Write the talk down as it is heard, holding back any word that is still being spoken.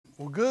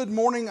Well, good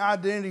morning,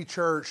 Identity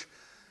Church.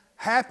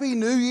 Happy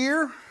New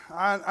Year.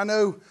 I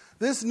know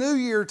this New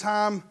Year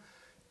time,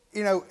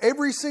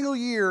 every single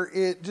year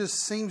it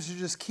just seems to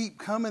just keep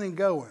coming and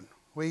going.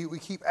 We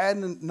keep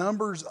adding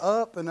numbers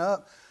up and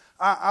up.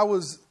 I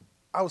was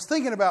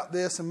thinking about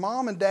this, and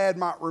Mom and Dad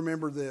might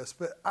remember this,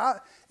 but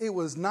it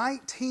was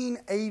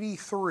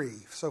 1983,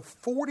 so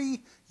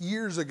 40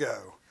 years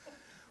ago.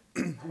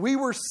 We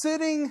were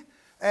sitting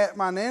at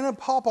my Nana and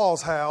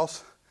Pawpaw's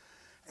house,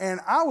 and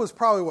I was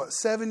probably,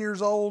 7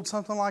 years old,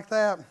 something like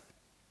that,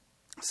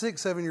 6,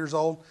 7 years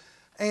old.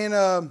 And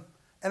I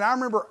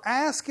remember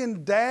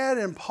asking Dad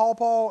and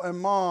Pawpaw and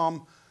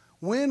Mom,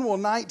 when will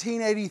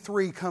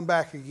 1983 come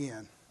back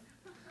again?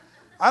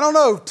 I don't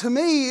know. To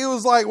me, it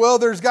was like, well,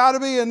 there's got to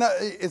be,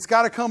 it's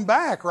got to come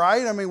back,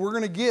 right? I mean, we're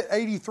going to get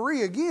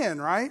 83 again,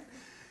 right?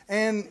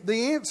 And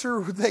the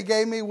answer they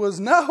gave me was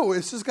no,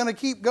 it's just going to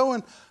keep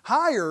going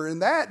higher.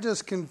 And that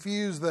just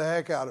confused the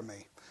heck out of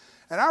me.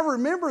 And I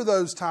remember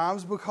those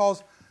times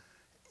because,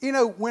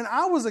 when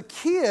I was a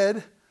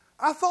kid,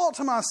 I thought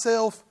to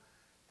myself,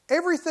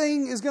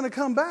 everything is going to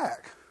come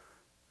back.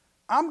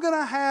 I'm going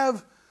to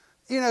have,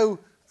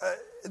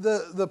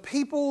 the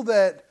people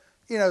that,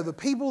 the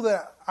people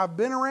that I've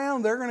been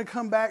around, they're going to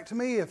come back to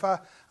me.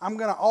 I'm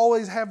going to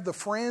always have the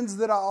friends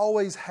that I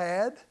always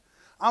had.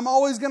 I'm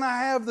always going to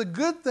have the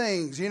good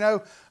things,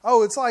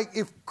 it's like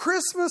if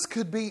Christmas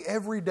could be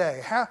every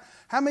day. How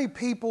many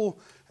people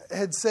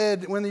had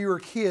said when you were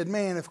a kid,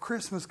 man, if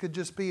Christmas could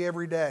just be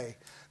every day?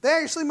 They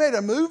actually made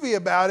a movie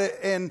about it,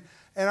 and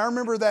I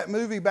remember that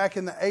movie back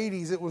in the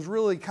 80s. It was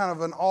really kind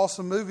of an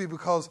awesome movie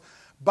because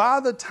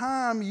by the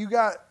time you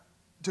got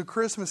to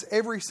Christmas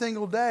every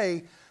single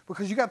day,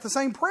 because you got the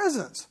same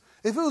presents.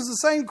 If it was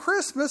the same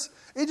Christmas,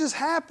 it just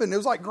happened. It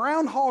was like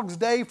Groundhog's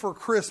Day for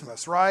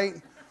Christmas,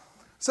 right?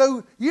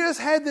 So you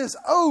just had this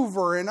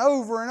over and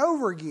over and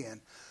over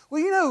again.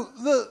 Well,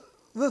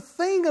 the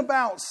thing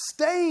about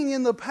staying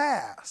in the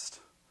past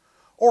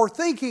or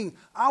thinking,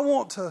 I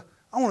want to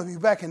be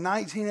back in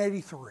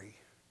 1983.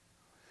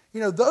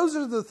 Those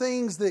are the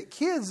things that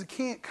kids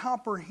can't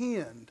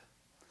comprehend.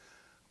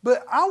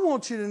 But I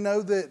want you to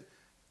know that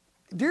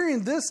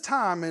during this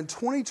time in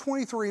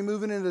 2023,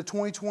 moving into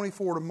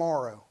 2024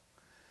 tomorrow,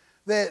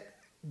 that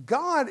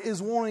God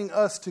is wanting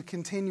us to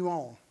continue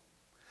on.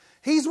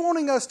 He's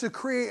wanting us to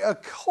create a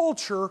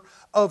culture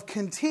of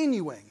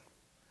continuing.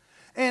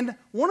 And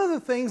one of the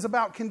things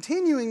about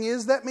continuing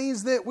is that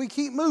means that we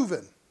keep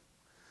moving.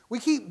 We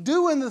keep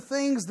doing the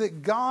things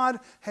that God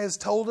has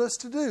told us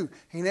to do.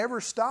 He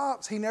never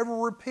stops. He never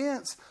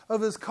repents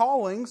of His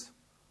callings.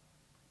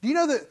 Do you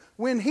know that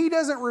when He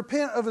doesn't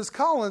repent of His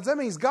callings, that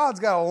means God's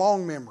got a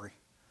long memory.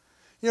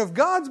 If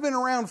God's been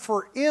around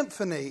for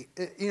infinity,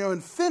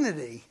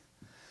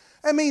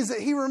 that means that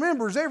He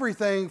remembers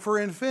everything for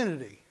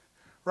infinity.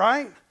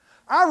 Right?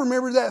 I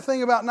remember that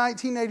thing about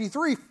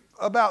 1983,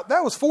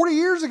 that was 40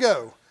 years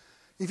ago.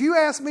 If you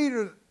asked me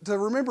to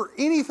remember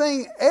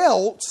anything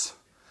else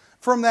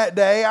from that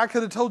day, I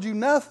could have told you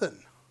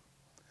nothing.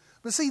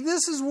 But see,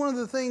 this is one of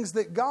the things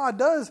that God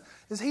does,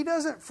 is He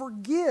doesn't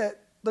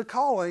forget the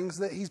callings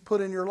that He's put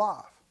in your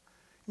life.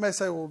 You may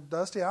say, well,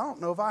 Dusty, I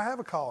don't know if I have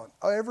a calling.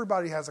 Oh,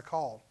 everybody has a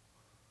call.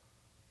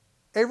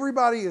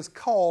 Everybody is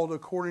called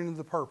according to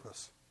the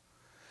purpose.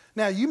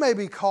 Now, you may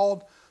be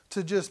called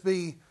to just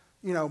be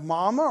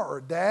mama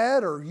or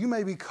dad, or you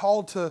may be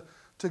called to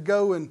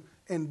go and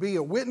be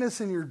a witness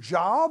in your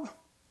job.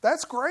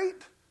 That's great.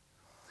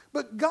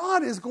 But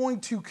God is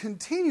going to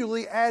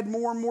continually add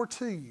more and more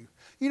to you.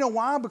 You know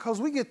why? Because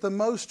we get the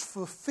most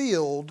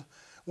fulfilled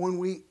when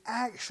we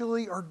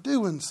actually are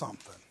doing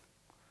something.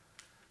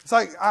 It's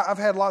like I've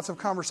had lots of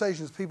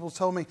conversations. People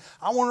told me,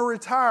 I want to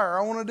retire.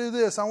 I want to do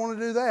this. I want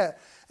to do that.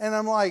 And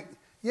I'm like,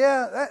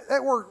 yeah,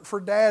 that worked for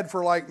Dad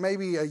for like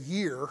maybe a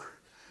year.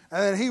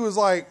 And then he was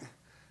like,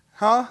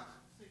 huh?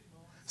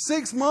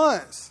 6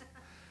 months.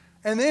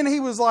 And then he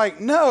was like,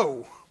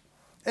 no.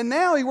 And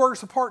now he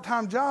works a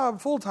part-time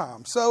job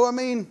full-time. So,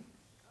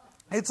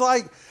 it's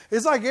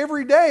like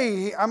every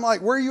day I'm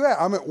like, where are you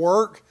at? I'm at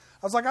work.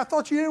 I was like, I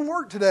thought you didn't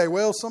work today.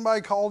 Well,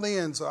 somebody called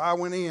in, so I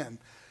went in.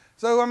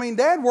 So,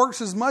 Dad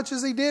works as much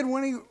as he did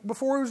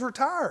before he was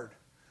retired.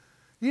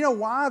 You know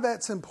why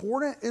that's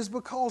important? Is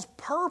because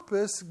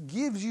purpose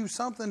gives you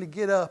something to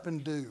get up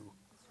and do.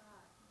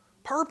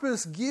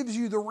 Purpose gives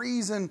you the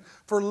reason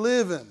for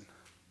living.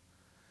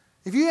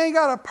 If you ain't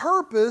got a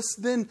purpose,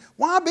 then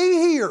why be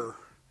here?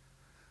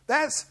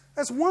 That's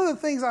one of the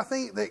things I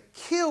think that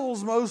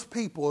kills most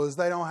people is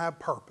they don't have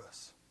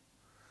purpose.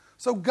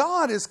 So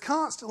God is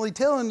constantly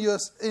telling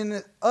us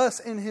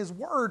in His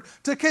Word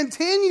to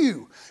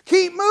continue.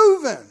 Keep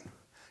moving.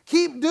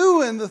 Keep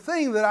doing the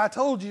thing that I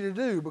told you to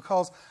do,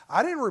 because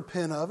I didn't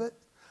repent of it.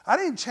 I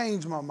didn't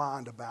change my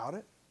mind about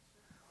it.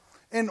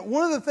 And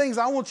one of the things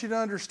I want you to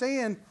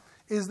understand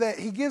is that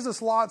He gives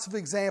us lots of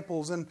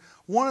examples. And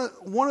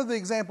one of the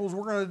examples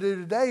we're going to do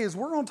today is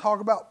we're going to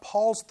talk about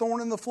Paul's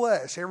thorn in the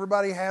flesh.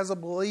 Everybody has a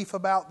belief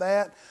about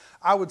that.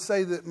 I would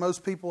say that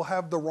most people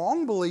have the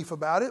wrong belief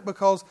about it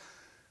because,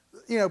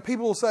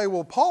 people will say,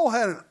 well, Paul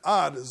had an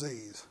eye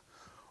disease.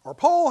 Or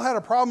Paul had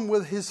a problem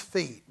with his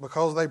feet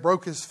because they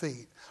broke his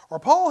feet. Or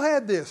Paul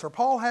had this, or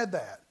Paul had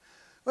that.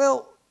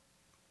 Well,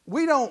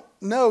 we don't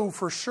know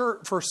for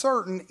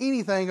certain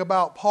anything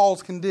about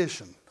Paul's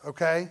condition,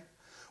 okay?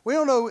 We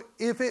don't know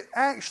if it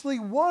actually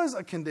was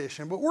a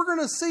condition, but we're going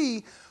to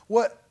see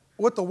what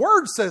the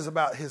Word says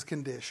about his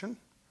condition.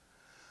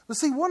 But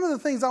see, one of the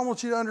things I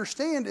want you to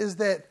understand is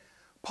that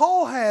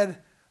Paul had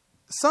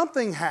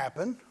something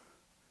happen.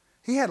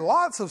 He had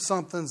lots of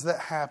somethings that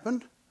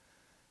happened.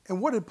 And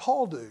what did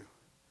Paul do?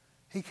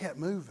 He kept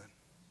moving.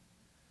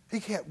 He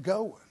kept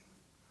going.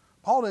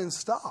 Paul didn't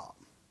stop.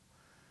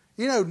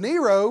 You know,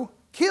 Nero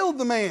killed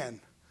the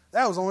man.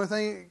 That was the only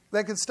thing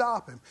that could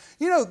stop him.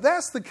 You know,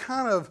 that's the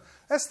kind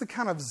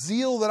of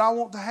zeal that I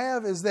want to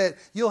have, is that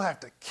you'll have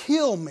to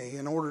kill me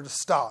in order to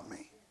stop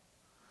me.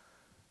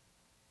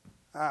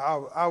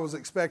 I was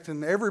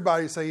expecting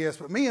everybody to say yes,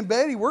 but me and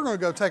Betty, we're going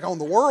to go take on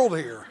the world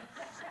here.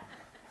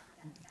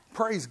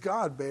 Praise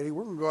God, Betty.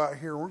 We're going to go out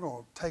here and we're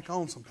going to take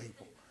on some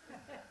people.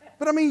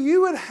 But I mean,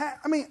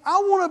 I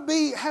want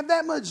to have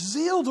that much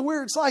zeal to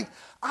where it's like,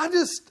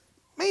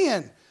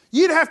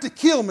 you'd have to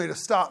kill me to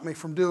stop me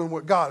from doing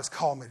what God has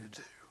called me to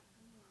do.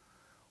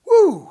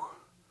 Woo!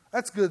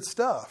 That's good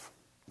stuff.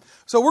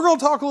 So we're going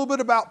to talk a little bit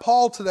about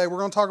Paul today. We're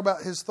going to talk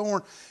about his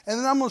thorn. And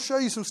then I'm going to show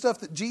you some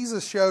stuff that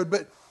Jesus showed.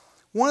 But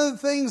one of the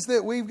things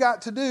that we've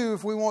got to do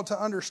if we want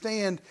to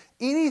understand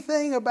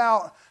anything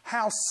about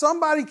how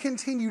somebody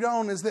continued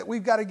on is that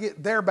we've got to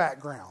get their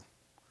background.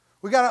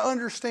 We've got to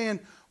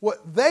understand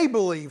what they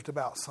believed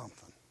about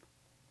something.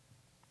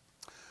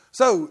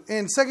 So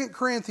in 2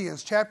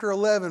 Corinthians chapter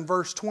 11,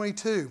 verse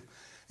 22,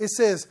 it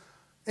says,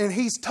 and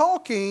he's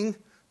talking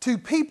to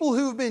people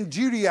who have been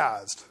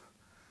Judaized.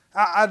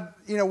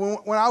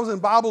 When I was in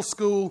Bible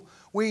school,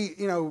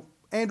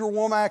 Andrew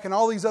Womack and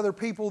all these other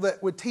people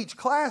that would teach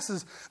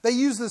classes, they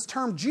used this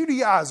term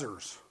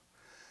Judaizers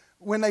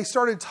when they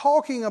started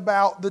talking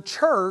about the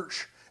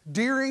church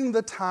during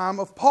the time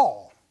of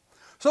Paul.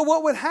 So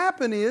what would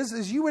happen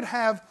is you would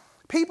have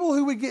people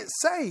who would get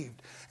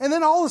saved. And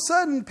then all of a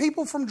sudden,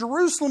 people from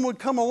Jerusalem would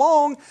come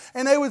along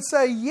and they would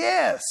say,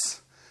 yes,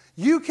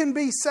 you can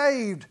be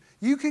saved.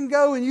 You can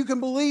go and you can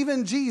believe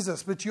in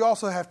Jesus, but you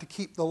also have to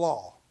keep the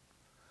law.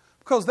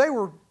 Because they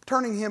were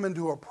turning him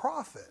into a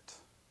prophet.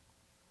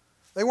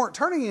 They weren't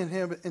turning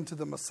him into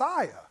the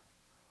Messiah.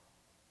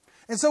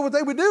 And so what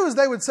they would do is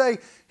they would say,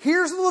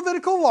 here's the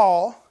Levitical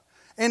law.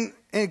 And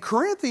in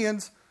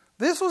Corinthians,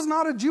 this was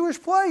not a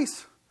Jewish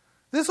place.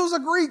 This was a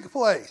Greek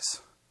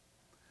place.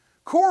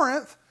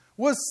 Corinth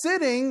was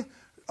sitting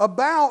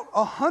about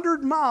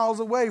 100 miles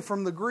away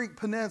from the Greek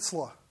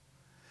peninsula.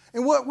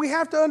 And what we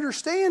have to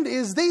understand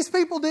is these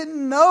people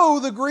didn't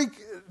know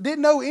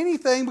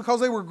anything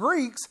because they were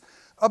Greeks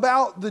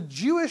about the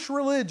Jewish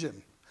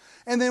religion.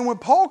 And then when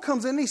Paul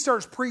comes in, he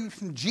starts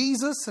preaching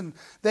Jesus and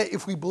that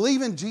if we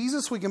believe in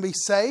Jesus, we can be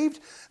saved.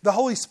 The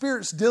Holy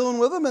Spirit's dealing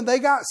with them and they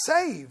got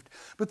saved.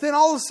 But then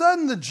all of a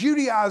sudden the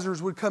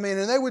Judaizers would come in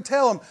and they would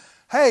tell them,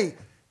 hey,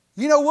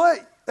 you know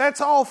what?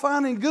 That's all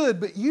fine and good,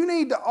 but you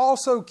need to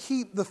also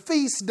keep the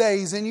feast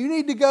days and you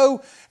need to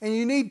go and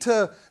you need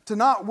to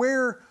not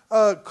wear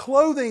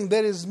clothing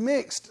that is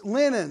mixed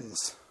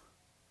linens.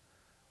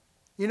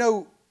 You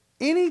know,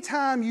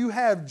 anytime you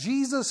have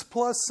Jesus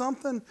plus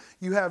something,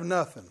 you have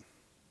nothing.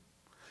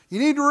 You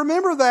need to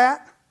remember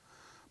that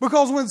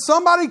because when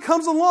somebody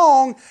comes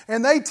along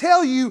and they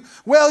tell you,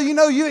 well,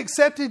 you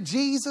accepted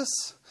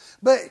Jesus,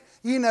 but,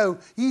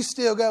 you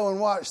still go and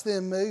watch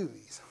them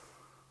movies.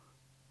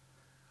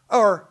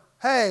 Or,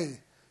 hey,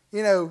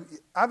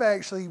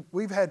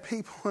 we've had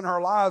people in our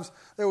lives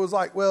that was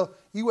like, well,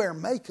 you wear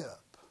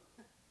makeup.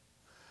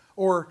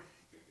 Or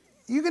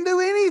you can do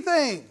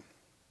anything.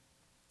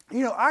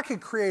 I could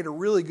create a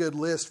really good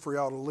list for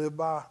y'all to live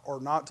by or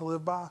not to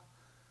live by.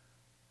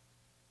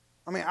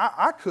 I mean,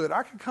 I could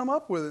come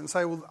up with it and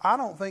say, well, I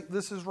don't think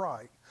this is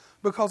right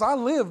because I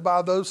live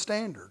by those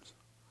standards.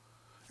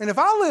 And if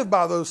I live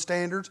by those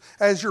standards,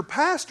 as your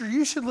pastor,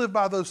 you should live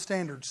by those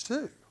standards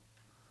too.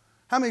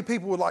 How many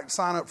people would like to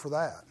sign up for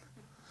that?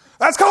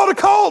 That's called a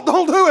cult.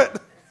 Don't do it.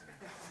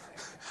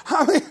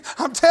 I mean,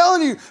 I'm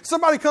telling you,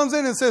 somebody comes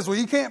in and says, well,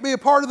 you can't be a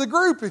part of the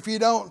group if you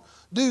don't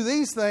do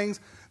these things.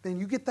 Then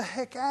you get the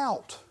heck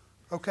out.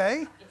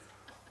 Okay?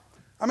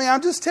 I mean,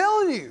 I'm just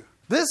telling you.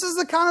 This is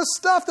the kind of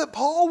stuff that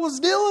Paul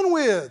was dealing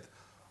with.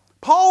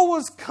 Paul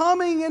was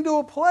coming into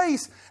a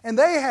place and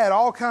they had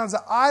all kinds of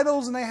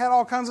idols and they had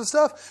all kinds of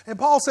stuff. And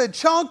Paul said,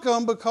 chunk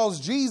them because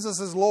Jesus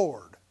is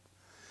Lord.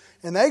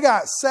 And they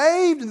got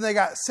saved and they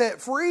got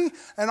set free.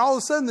 And all of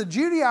a sudden the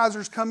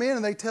Judaizers come in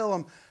and they tell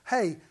them,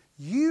 hey,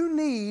 you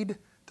need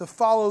to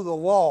follow the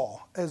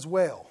law as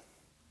well.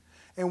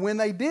 And when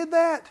they did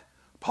that,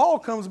 Paul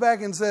comes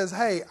back and says,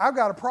 hey, I've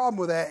got a problem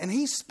with that. And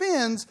he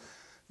spends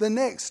the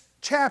next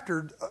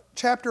chapter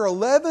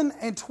 11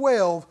 and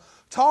 12,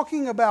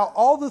 talking about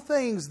all the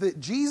things that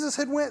Jesus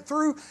had went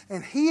through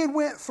and he had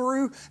went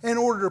through in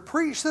order to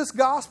preach this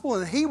gospel,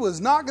 and he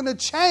was not going to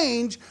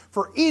change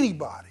for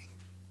anybody.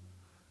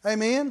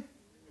 Amen?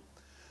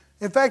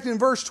 In fact, in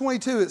verse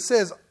 22 it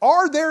says,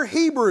 are there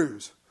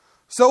Hebrews?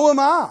 So am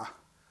I.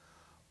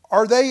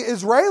 Are they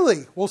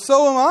Israeli? Well,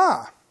 so am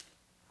I.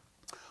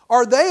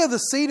 Are they of the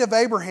seed of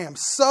Abraham?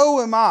 So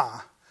am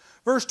I.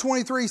 Verse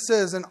 23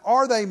 says, and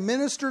are they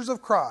ministers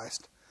of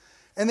Christ?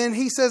 And then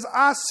he says,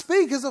 I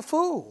speak as a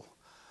fool.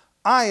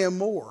 I am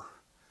more.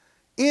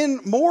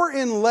 In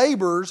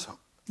labors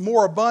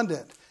more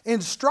abundant.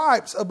 In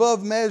stripes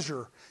above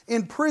measure.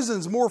 In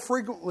prisons more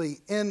frequently.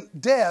 In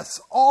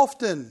deaths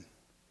often.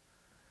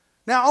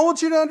 Now I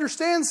want you to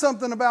understand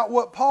something about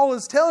what Paul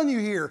is telling you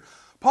here.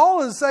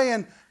 Paul is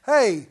saying,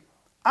 hey,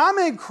 I'm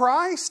in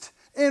Christ,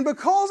 and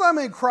because I'm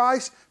in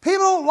Christ, people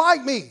don't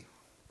like me.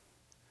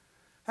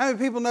 How many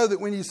people know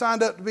that when you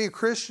signed up to be a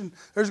Christian,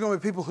 there's going to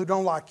be people who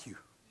don't like you?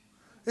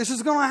 It's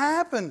just going to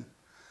happen.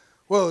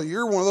 Well,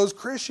 you're one of those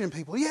Christian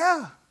people.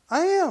 Yeah,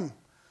 I am.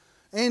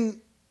 And,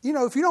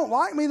 if you don't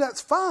like me, that's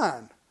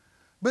fine.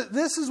 But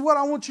this is what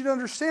I want you to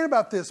understand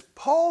about this.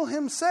 Paul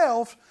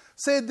himself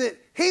said that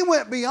he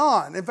went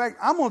beyond. In fact,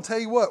 I'm going to tell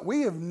you what,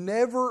 we have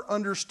never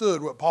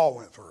understood what Paul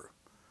went through.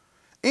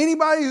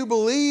 Anybody who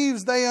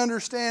believes they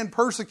understand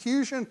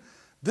persecution,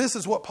 this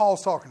is what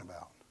Paul's talking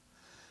about.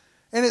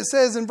 And it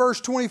says in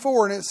verse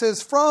 24, and it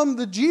says, from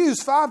the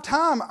Jews 5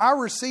 times I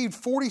received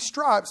 40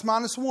 stripes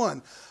minus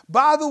 1.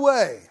 By the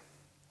way,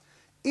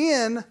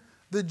 in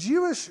the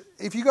Jewish,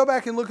 if you go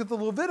back and look at the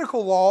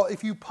Levitical law,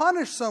 if you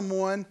punish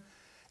someone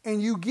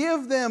and you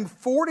give them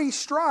 40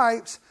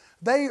 stripes,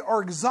 they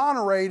are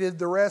exonerated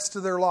the rest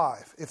of their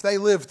life if they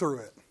live through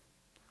it.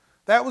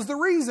 That was the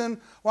reason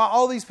why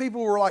all these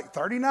people were like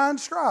 39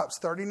 stripes,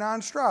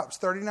 39 stripes,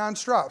 39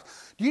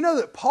 stripes. Do you know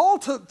that Paul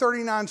took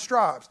 39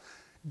 stripes?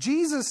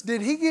 Jesus,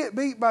 did he get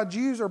beat by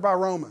Jews or by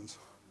Romans?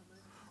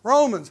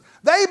 Romans.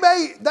 They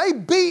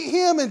beat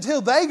him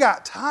until they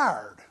got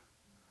tired.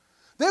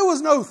 There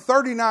was no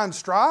 39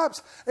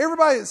 stripes.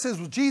 Everybody that says,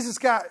 well, Jesus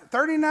got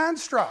 39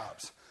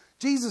 stripes.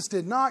 Jesus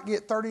did not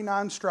get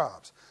 39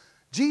 stripes.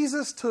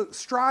 Jesus took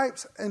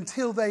stripes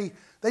until they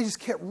just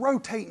kept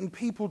rotating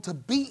people to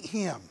beat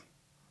him.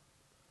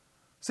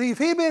 See, if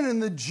he'd been in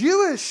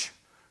the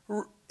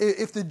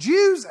if the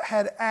Jews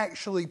had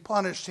actually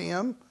punished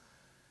him,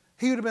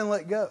 he would have been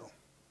let go.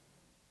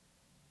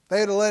 They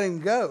would have let him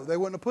go. They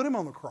wouldn't have put him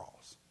on the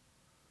cross.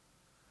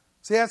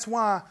 See, that's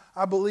why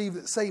I believe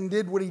that Satan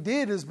did what he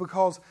did, is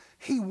because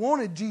he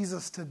wanted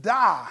Jesus to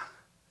die.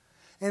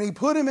 And he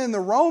put him in the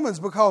Romans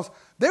because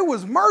there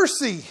was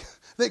mercy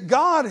that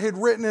God had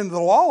written into the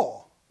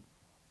law.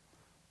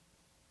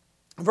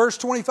 Verse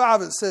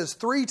 25, it says,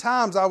 3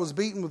 times I was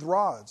beaten with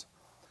rods.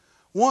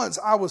 Once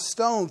I was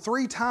stoned.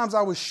 3 times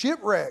I was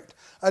shipwrecked.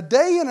 A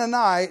day and a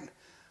night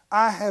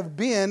I have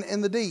been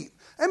in the deep.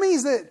 That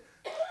means that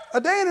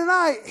a day and a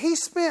night he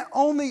spent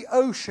on the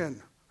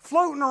ocean,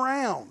 floating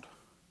around.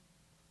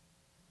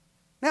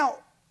 Now,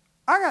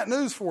 I got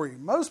news for you.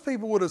 Most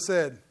people would have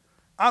said,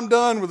 I'm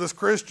done with this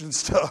Christian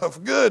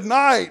stuff. Good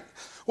night.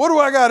 What do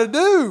I got to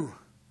do?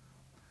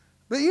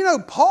 But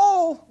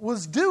Paul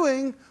was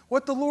doing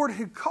what the Lord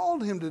had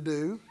called him to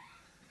do,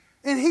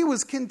 and he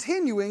was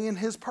continuing in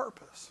his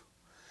purpose.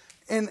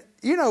 And,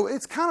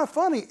 it's kind of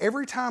funny.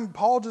 Every time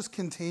Paul just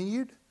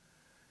continued,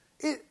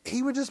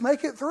 he would just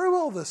make it through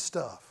all this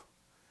stuff.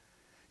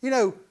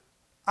 I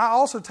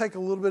also take a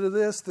little bit of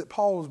this that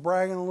Paul was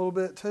bragging a little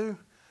bit too.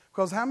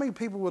 Because how many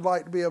people would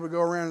like to be able to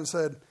go around and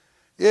said,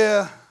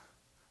 yeah,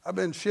 I've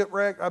been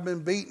shipwrecked, I've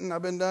been beaten,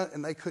 I've been done,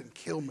 and they couldn't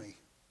kill me.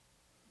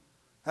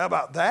 How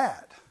about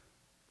that?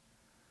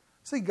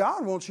 See,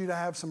 God wants you to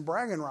have some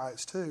bragging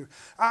rights too.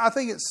 I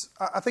think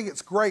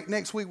it's great.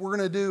 Next week we're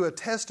going to do a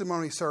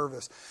testimony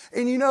service.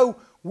 And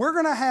we're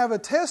going to have a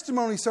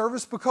testimony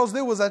service because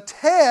there was a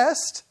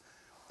test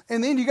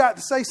and then you got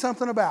to say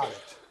something about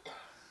it.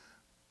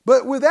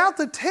 But without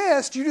the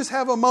test, you just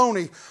have a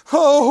moany.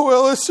 Oh,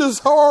 well, it's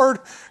just hard.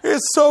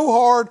 It's so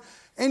hard.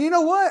 And you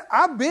know what?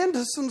 I've been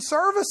to some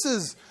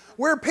services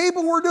where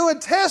people were doing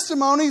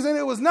testimonies and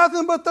it was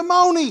nothing but the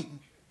moany.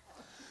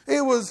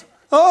 It was,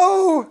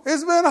 oh,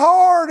 it's been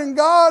hard and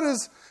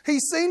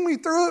He's seen me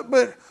through it,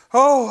 but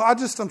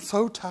I'm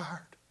so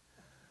tired.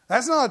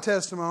 That's not a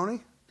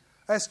testimony.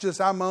 That's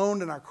just I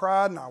moaned and I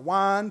cried and I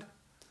whined.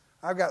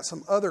 I've got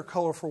some other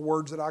colorful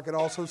words that I could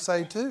also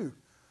say too.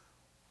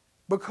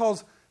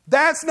 Because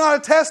that's not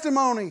a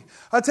testimony.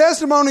 A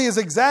testimony is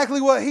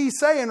exactly what he's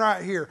saying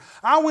right here.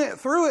 I went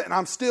through it and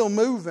I'm still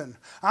moving.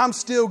 I'm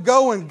still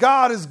going.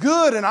 God is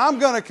good and I'm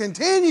going to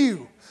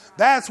continue.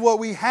 That's what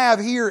we have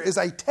here is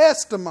a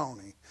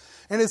testimony.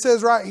 And it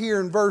says right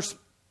here in verse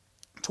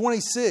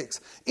 26,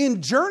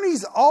 in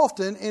journeys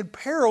often, in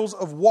perils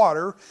of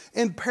water,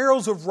 in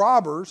perils of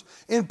robbers,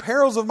 in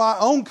perils of my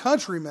own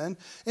countrymen,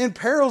 in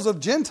perils of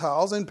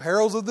Gentiles, in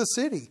perils of the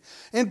city,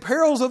 in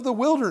perils of the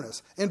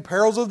wilderness, in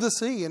perils of the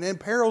sea, and in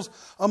perils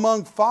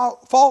among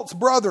false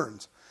brethren.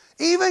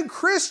 Even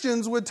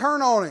Christians would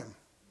turn on him.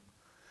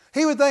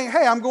 He would think,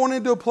 hey, I'm going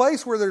into a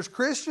place where there's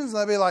Christians,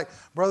 and they'd be like,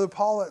 Brother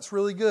Paul, that's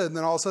really good. And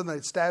then all of a sudden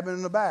they'd stab him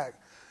in the back.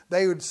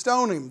 They would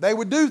stone him. They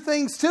would do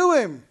things to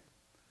him.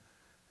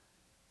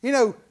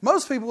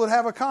 Most people would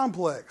have a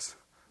complex.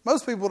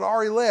 Most people would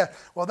already left.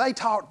 Well, they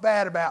talked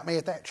bad about me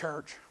at that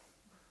church.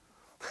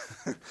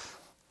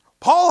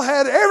 Paul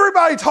had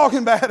everybody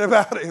talking bad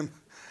about him.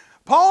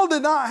 Paul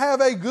did not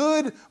have a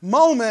good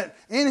moment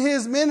in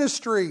his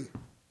ministry.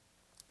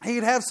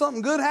 He'd have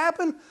something good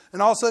happen,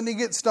 and all of a sudden he'd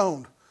get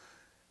stoned.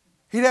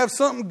 He'd have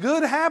something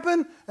good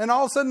happen, and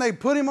all of a sudden they'd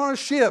put him on a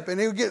ship, and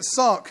he would get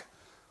sunk.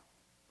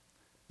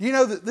 You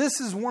know that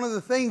this is one of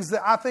the things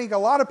that I think a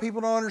lot of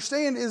people don't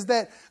understand is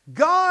that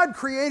God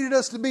created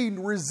us to be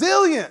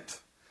resilient.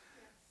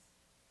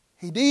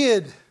 He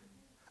did.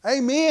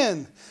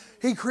 Amen.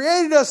 He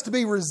created us to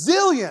be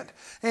resilient.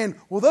 And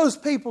will those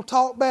people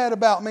talk bad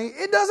about me?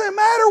 It doesn't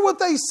matter what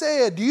they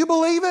said. Do you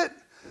believe it?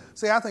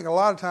 See, I think a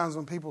lot of times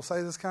when people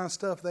say this kind of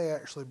stuff, they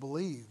actually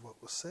believe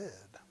what was said.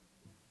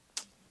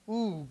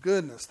 Ooh,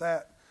 goodness,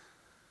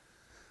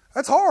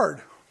 that's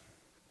hard.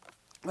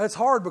 That's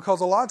hard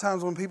because a lot of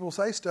times when people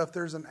say stuff,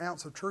 there's an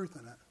ounce of truth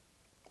in it.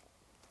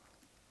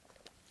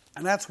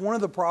 And that's one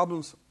of the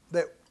problems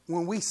that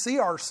when we see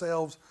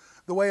ourselves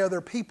the way other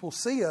people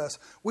see us,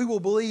 we will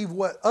believe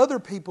what other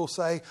people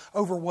say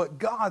over what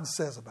God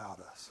says about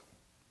us.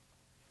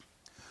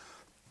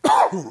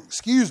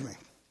 Excuse me.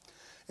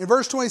 In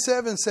verse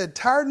 27 it said,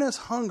 tiredness,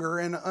 hunger,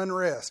 and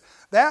unrest.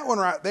 That one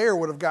right there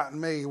would have gotten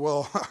me.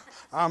 Well,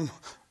 I'm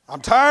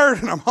tired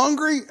and I'm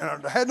hungry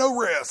and I had no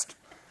rest.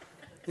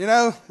 You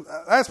know,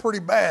 that's pretty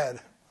bad.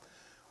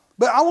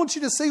 But I want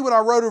you to see what I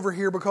wrote over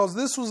here because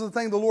this was the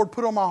thing the Lord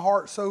put on my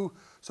heart so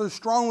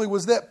strongly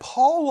was that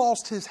Paul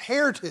lost his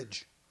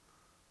heritage.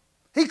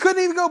 He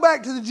couldn't even go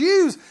back to the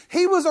Jews.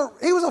 He was a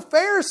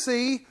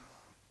Pharisee.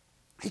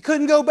 He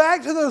couldn't go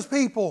back to those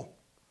people.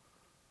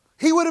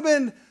 He would have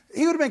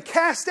been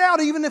cast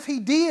out even if he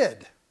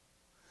did.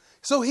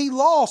 So he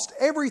lost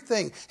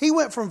everything. He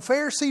went from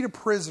Pharisee to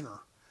prisoner.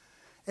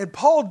 And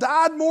Paul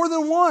died more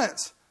than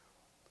once.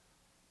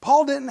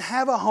 Paul didn't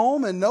have a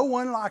home and no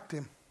one liked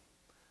him.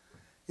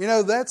 You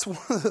know, that's one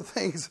of the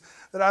things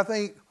that I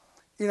think,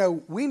 you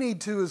know, we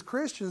need to as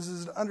Christians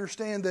is to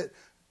understand that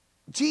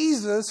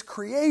Jesus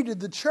created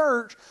the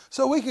church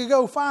so we could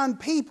go find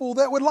people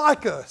that would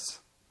like us.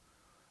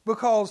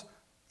 Because,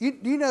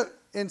 you know,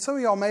 and some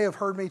of y'all may have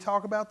heard me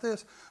talk about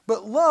this,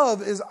 but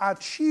love is I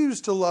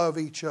choose to love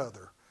each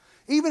other.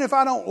 Even if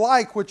I don't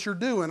like what you're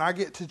doing, I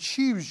get to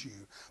choose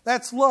you.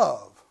 That's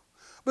love.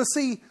 But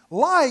see,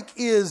 like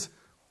is,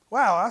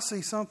 wow, I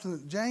see something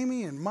that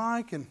Jamie and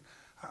Mike and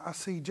I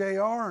see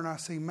JR and I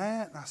see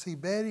Matt and I see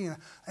Betty and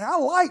I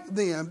like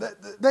them.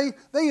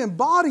 They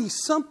embody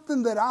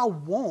something that I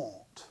want.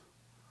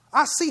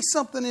 I see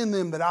something in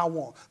them that I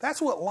want.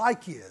 That's what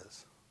like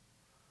is.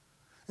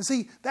 And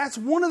see, that's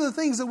one of the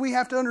things that we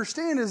have to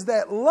understand is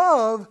that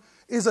love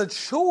is a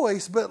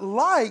choice, but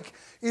like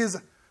is,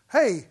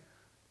 hey,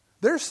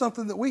 there's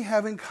something that we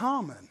have in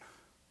common.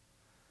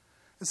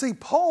 And see,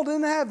 Paul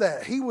didn't have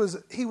that. He was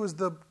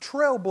the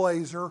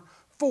trailblazer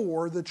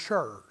for the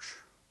church.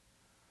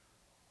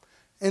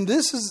 And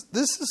this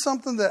is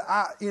something that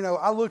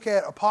I look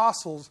at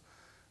apostles.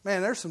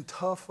 Man, there's some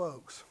tough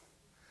folks.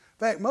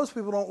 In fact, most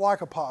people don't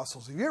like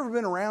apostles. Have you ever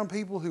been around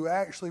people who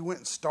actually went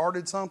and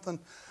started something?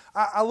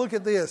 I look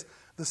at this.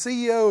 The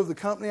CEO of the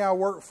company I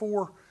work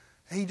for,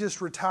 he just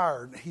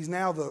retired. He's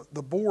now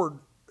the board.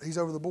 He's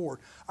over the board.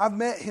 I've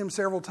met him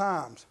several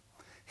times.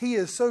 He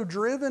is so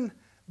driven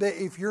that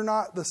if you're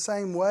not the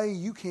same way,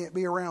 you can't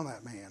be around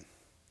that man.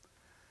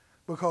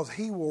 Because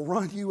he will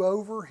run you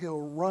over.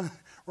 He'll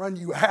run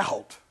you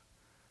out.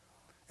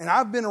 And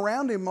I've been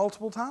around him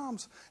multiple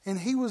times. And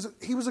he was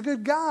a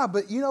good guy.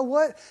 But you know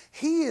what?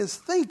 He is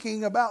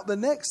thinking about the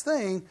next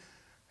thing.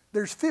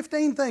 There's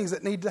 15 things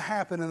that need to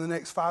happen in the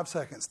next 5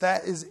 seconds.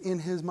 That is in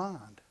his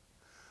mind.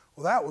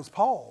 Well, that was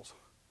Paul's.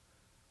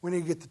 We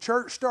need to get the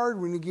church started.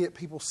 We need to get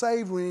people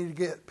saved. We need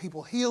to get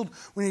people healed.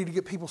 We need to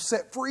get people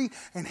set free.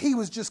 And he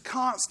was just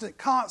constant.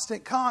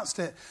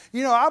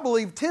 You know, I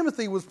believe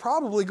Timothy was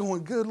probably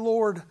going, good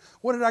Lord,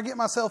 what did I get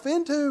myself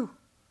into?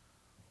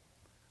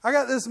 I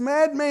got this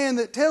madman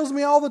that tells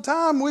me all the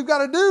time, we got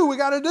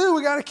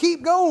to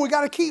keep going, we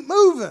got to keep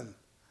moving.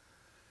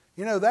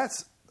 You know,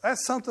 that's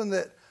something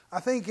that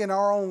I think in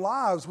our own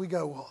lives we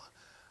go, well,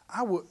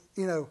 I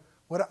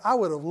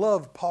would have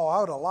loved Paul. I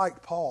would have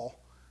liked Paul.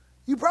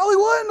 You probably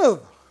wouldn't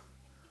have.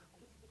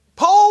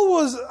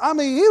 Paul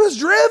he was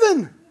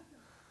driven.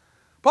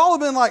 Paul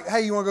would have been like,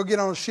 hey, you want to go get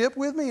on a ship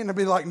with me? And they'd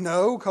be like,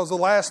 no, because the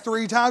last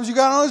 3 times you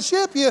got on a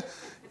ship,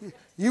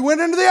 you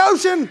went into the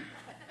ocean.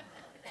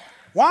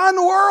 Why in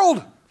the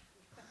world?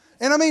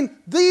 And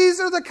these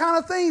are the kind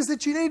of things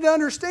that you need to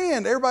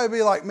understand. Everybody would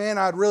be like, man,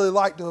 I'd really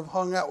like to have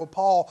hung out with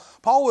Paul.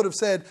 Paul would have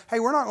said, hey,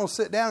 we're not going to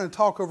sit down and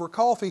talk over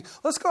coffee.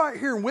 Let's go out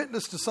here and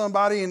witness to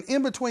somebody. And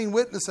in between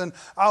witnessing,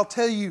 I'll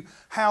tell you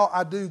how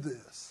I do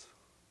this.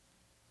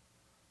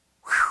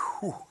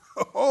 Whew.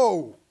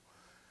 Oh.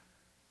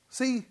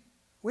 See,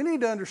 we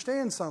need to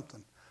understand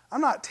something.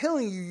 I'm not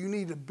telling you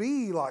need to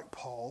be like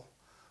Paul.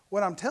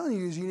 What I'm telling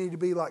you is you need to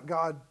be like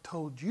God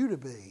told you to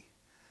be.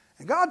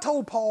 And God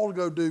told Paul to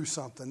go do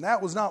something.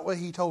 That was not what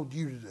he told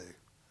you to do.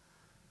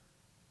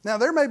 Now,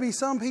 there may be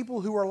some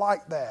people who are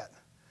like that.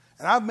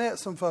 And I've met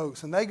some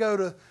folks, and they go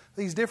to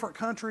these different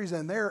countries,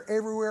 and they're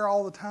everywhere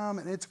all the time,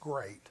 and it's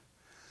great.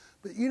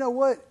 But you know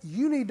what?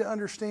 You need to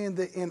understand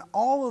that in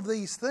all of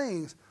these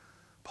things,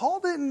 Paul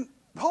didn't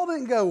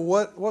go,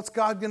 what's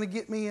God going to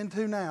get me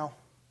into now?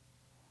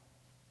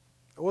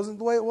 It wasn't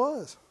the way it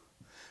was.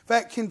 In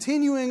fact,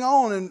 continuing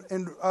on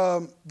in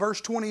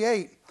verse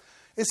 28,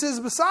 it says,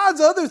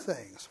 besides other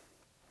things,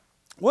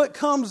 what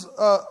comes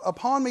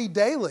upon me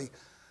daily,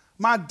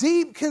 my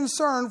deep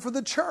concern for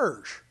the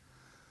church.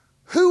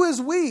 Who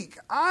is weak?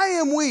 I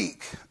am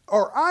weak,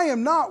 or I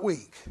am not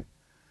weak.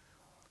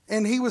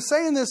 And he was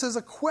saying this as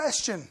a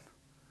question.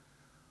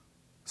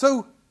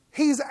 So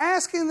he's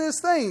asking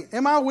this thing,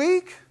 am I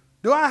weak?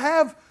 Do I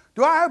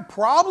have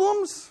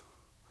problems?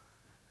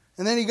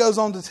 And then he goes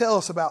on to tell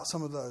us about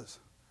some of those.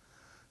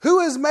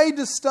 Who is made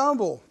to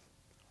stumble?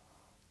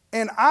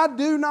 And I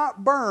do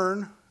not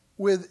burn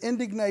with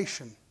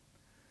indignation.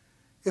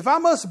 If I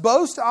must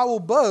boast, I will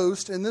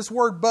boast. And this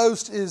word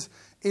boast is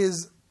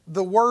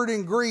the word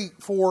in Greek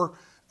for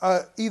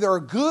either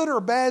a good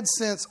or bad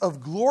sense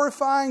of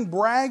glorifying,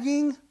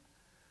 bragging,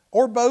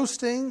 or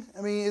boasting.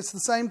 I mean, it's the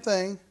same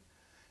thing.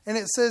 And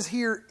it says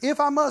here, if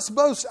I must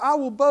boast, I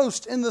will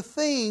boast in the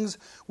things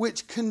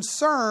which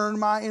concern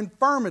my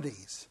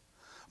infirmities.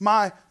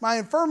 My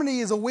infirmity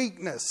is a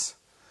weakness.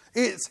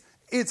 It's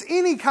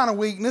any kind of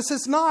weakness.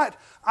 It's not,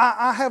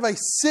 I have a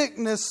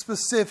sickness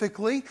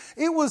specifically.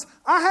 It was,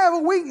 I have a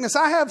weakness.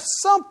 I have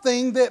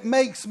something that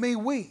makes me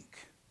weak.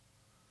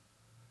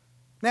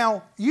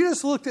 Now, you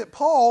just looked at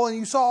Paul and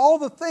you saw all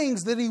the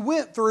things that he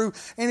went through.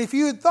 And if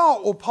you had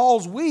thought, well,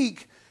 Paul's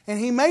weak and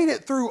he made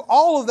it through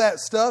all of that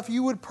stuff,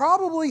 you would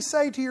probably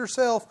say to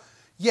yourself,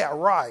 yeah,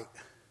 right.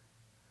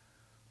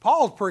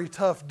 Paul's a pretty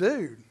tough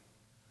dude.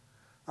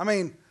 I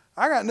mean,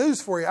 I got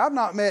news for you. I've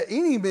not met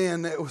any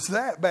man that was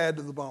that bad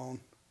to the bone.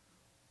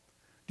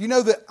 Do you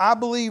know that I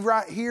believe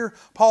right here,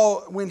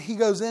 Paul, when he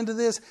goes into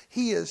this,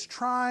 he is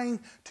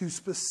trying to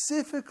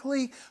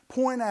specifically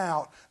point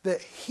out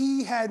that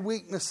he had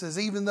weaknesses,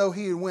 even though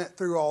he had went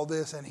through all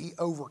this and he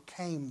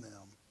overcame them.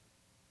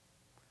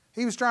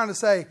 He was trying to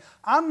say,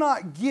 I'm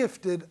not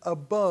gifted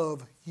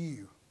above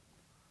you.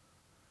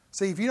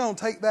 See, if you don't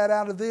take that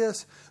out of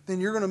this, then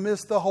you're going to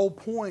miss the whole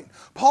point.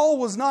 Paul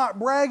was not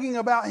bragging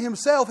about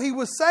himself. He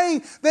was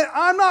saying that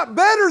I'm not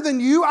better than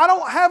you. I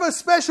don't have a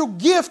special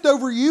gift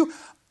over you.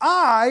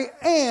 I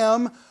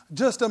am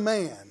just a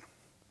man,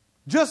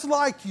 just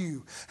like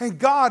you. And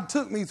God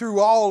took me through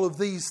all of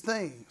these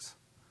things.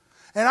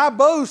 And I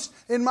boast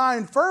in my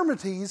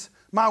infirmities,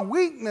 my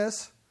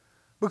weakness,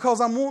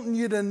 because I'm wanting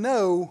you to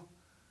know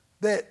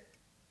that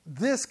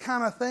this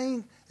kind of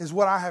thing is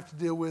what I have to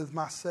deal with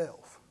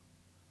myself.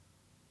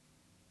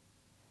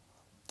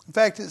 In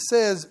fact, it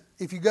says,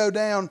 if you go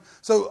down,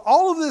 so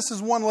all of this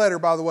is one letter,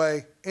 by the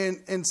way.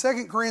 In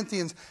 2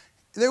 Corinthians,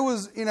 there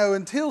was,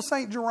 until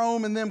St.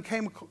 Jerome and them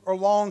came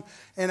along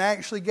and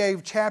actually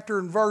gave chapter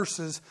and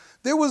verses,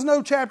 there was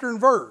no chapter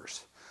and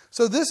verse.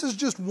 So this is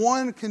just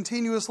one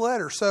continuous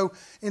letter. So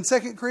in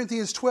 2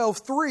 Corinthians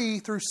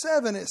 12:3 through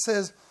 7, it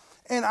says,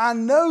 and I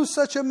know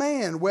such a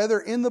man, whether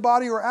in the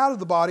body or out of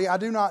the body, I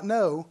do not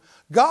know.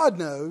 God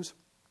knows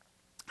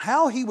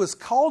how he was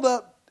called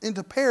up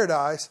into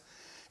paradise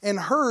and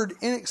heard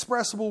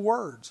inexpressible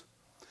words,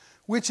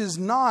 which is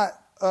not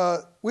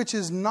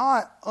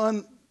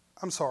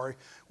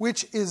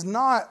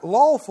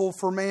lawful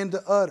for man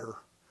to utter.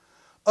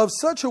 Of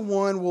such a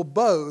one will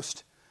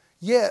boast,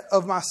 yet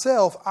of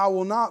myself I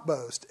will not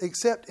boast,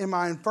 except in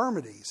my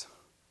infirmities.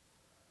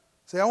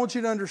 See, I want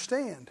you to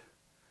understand.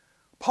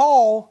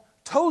 Paul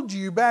told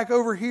you back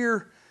over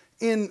here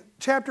in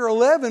chapter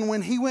 11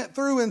 when he went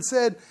through and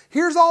said,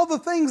 here's all the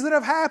things that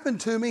have happened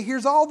to me.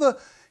 Here's all the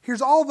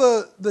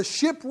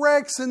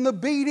shipwrecks and the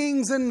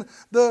beatings and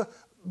the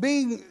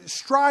being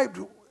striped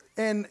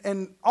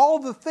and all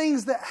the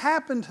things that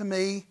happened to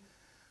me.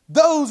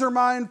 Those are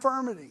my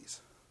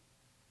infirmities.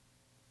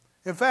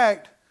 In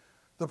fact,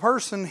 the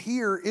person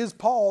here is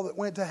Paul that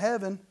went to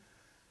heaven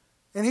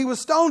and he was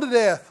stoned to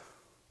death.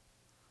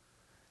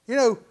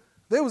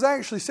 There was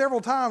actually several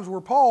times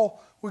where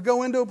Paul would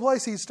go into a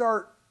place, he'd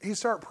start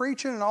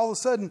preaching, and all of a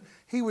sudden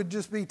he would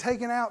just be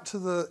taken out to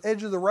the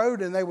edge of the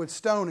road and they would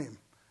stone him.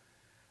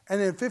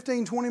 And then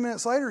 15, 20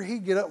 minutes later,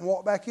 he'd get up and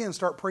walk back in and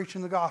start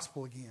preaching the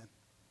gospel again.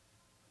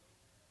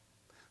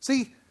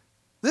 See,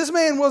 this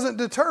man wasn't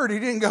deterred. He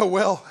didn't go,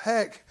 well,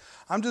 heck,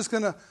 I'm just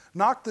going to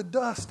knock the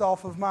dust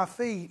off of my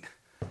feet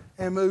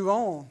and move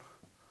on.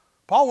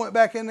 Paul went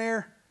back in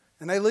there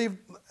and they leave.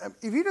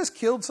 If you just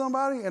killed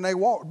somebody and they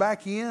walked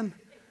back in,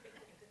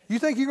 you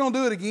think you're going to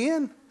do it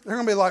again? They're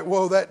going to be like,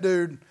 whoa, that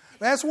dude.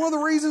 That's one of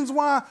the reasons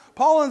why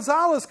Paul and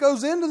Silas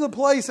goes into the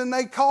place and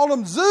they called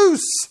him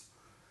Zeus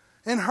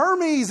and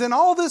Hermes and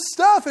all this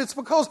stuff. It's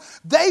because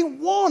they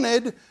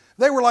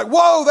were like,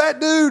 whoa, that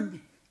dude,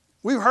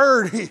 we've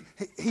heard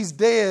he's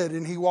dead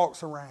and he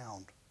walks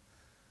around.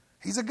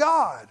 He's a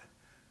god.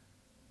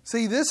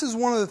 See, this is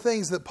one of the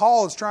things that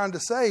Paul is trying to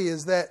say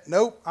is that,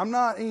 nope, I'm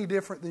not any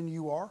different than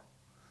you are.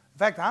 In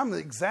fact, I'm the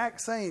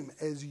exact same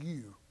as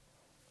you.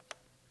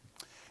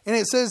 And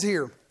it says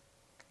here,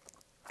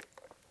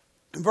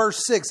 in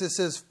verse 6, it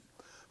says,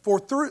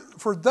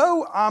 For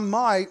though I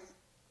might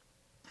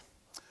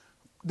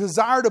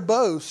desire to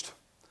boast,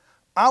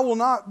 I will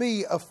not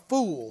be a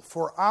fool,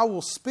 for I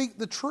will speak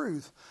the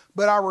truth,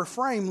 but I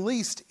refrain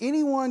lest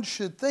anyone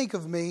should think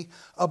of me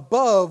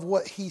above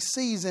what he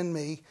sees in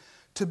me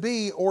to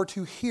be or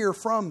to hear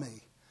from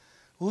me,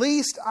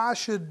 lest I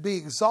should be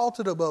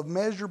exalted above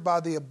measure by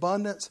the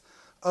abundance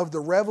of the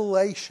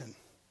revelation.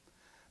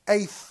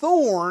 A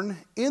thorn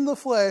in the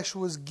flesh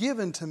was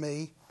given to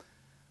me,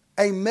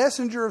 a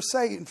messenger of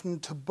Satan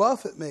to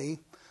buffet me,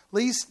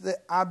 lest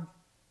that I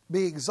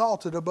be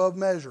exalted above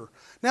measure.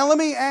 Now let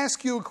me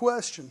ask you a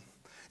question.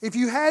 If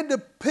you had to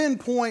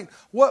pinpoint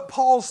what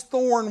Paul's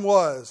thorn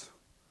was,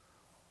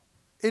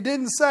 it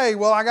didn't say,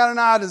 well, I got an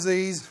eye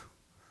disease,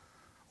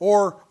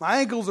 or my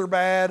ankles are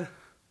bad,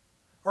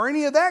 or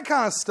any of that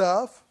kind of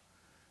stuff.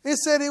 It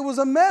said it was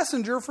a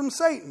messenger from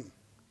Satan.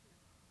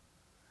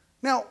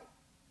 Now,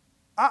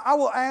 I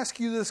will ask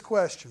you this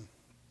question.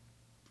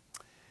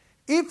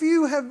 If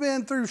you have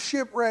been through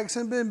shipwrecks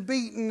and been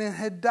beaten and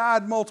had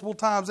died multiple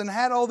times and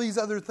had all these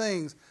other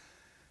things,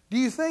 do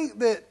you think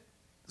that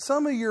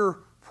some of your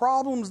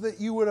problems that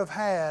you would have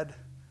had,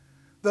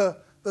 the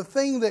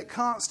thing that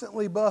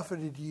constantly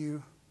buffeted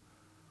you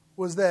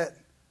was that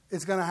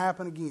it's going to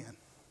happen again?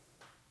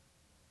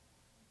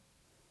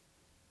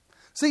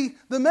 See,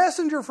 the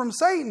messenger from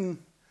Satan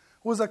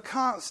was a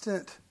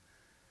constant,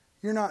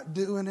 you're not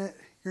doing it,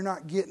 you're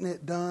not getting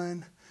it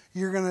done,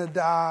 you're going to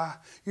die,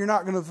 you're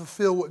not going to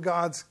fulfill what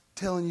God's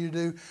telling you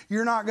to do,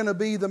 you're not going to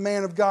be the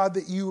man of God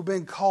that you have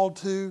been called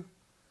to.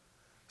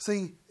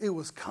 See, it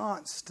was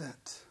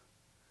constant.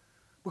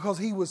 Because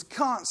he was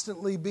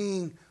constantly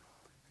being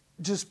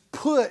just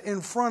put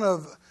in front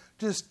of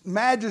just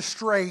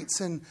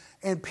magistrates and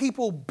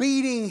people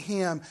beating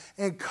him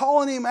and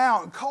calling him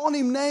out and calling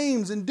him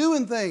names and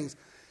doing things.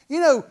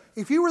 You know,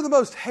 if you were the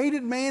most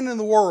hated man in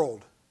the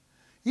world,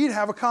 you'd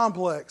have a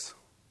complex.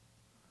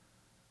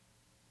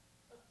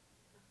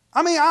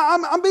 I mean,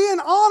 I'm being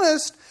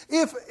honest.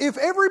 If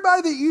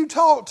everybody that you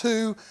talk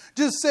to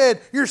just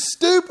said, you're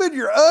stupid,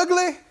 you're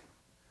ugly,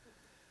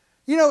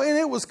 you know, and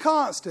it was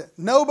constant.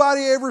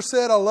 Nobody ever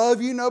said, I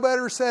love you. Nobody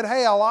ever said,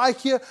 hey, I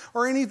like you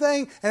or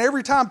anything. And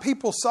every time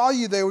people saw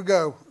you, they would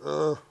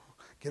go,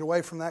 get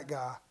away from that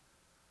guy.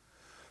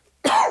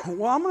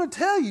 Well, I'm going to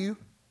tell you,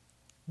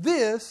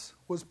 this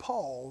was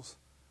Paul's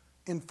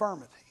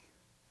infirmity.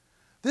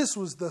 This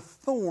was the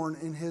thorn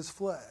in his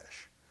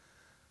flesh.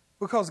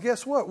 Because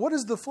guess what? What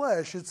is the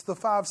flesh? It's the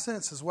five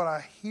senses. What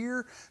I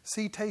hear,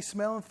 see, taste,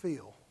 smell, and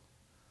feel.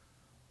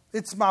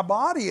 It's my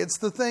body. It's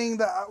the thing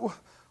that...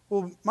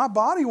 Well, my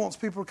body wants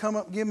people to come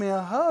up and give me a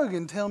hug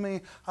and tell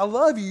me, I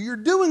love you. You're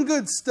doing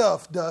good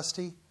stuff,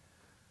 Dusty.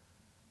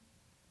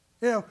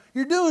 You know,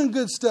 you're doing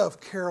good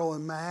stuff, Carol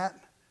and Matt.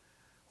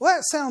 Well,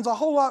 that sounds a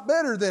whole lot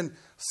better than,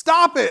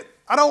 stop it.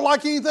 I don't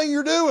like anything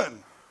you're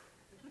doing.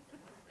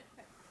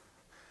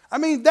 I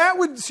mean,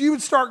 you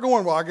would start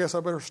going, well, I guess I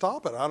better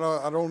stop it. I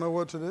don't know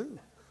what to do.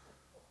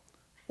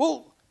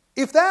 Well,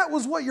 if that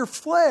was what your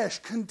flesh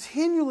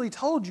continually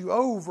told you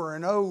over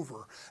and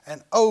over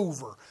and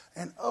over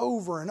and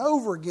over and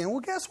over again,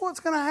 well, guess what's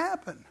going to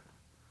happen?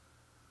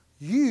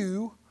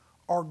 You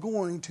are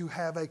going to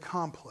have a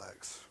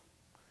complex.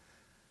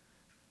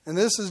 And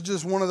this is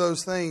just one of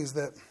those things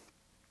that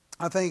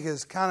I think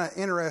is kind of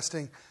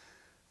interesting,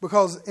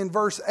 because in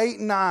verse 8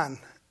 and 9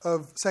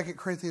 of 2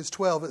 Corinthians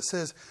 12, it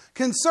says,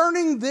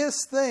 concerning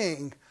this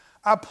thing,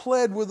 I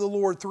pled with the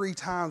Lord 3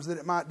 times that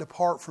it might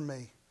depart from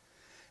me.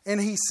 And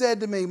he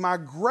said to me, my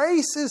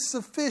grace is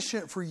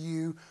sufficient for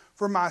you,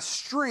 for my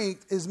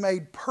strength is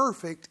made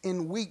perfect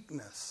in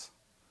weakness.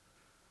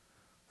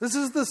 This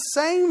is the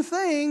same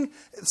thing,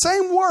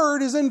 same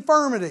word as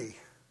infirmity.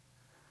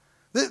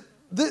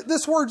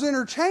 This word's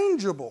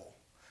interchangeable.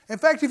 In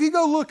fact, if you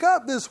go look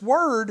up this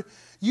word,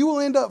 you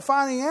will end up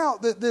finding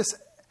out that this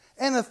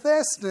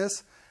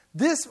anathestis,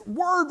 this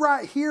word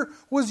right here,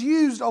 was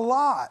used a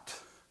lot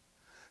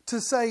to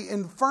say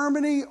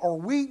infirmity or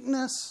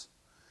weakness.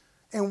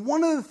 And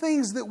one of the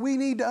things that we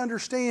need to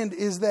understand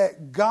is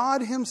that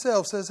God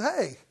himself says,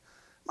 hey,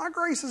 my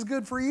grace is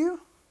good for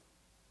you.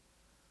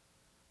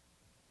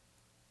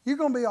 You're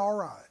going to be all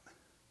right.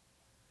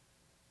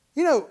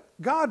 You know,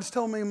 God's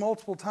told me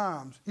multiple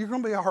times, you're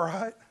going to be all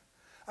right.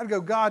 I'd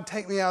go, God,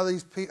 take me out of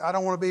these people. I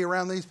don't want to be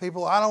around these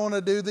people. I don't want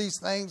to do these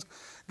things.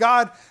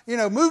 God,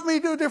 move me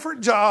to a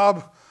different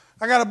job.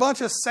 I got a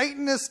bunch of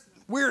Satanist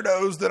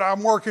weirdos that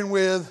I'm working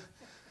with.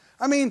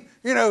 I mean,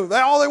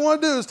 all they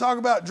want to do is talk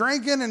about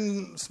drinking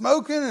and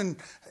smoking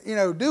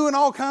and, doing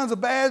all kinds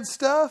of bad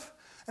stuff.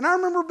 And I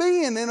remember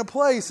being in a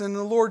place and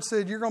the Lord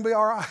said, you're going to be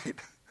all right.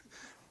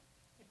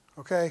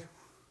 Okay?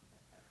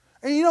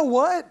 And you know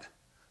what?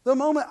 The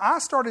moment I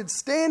started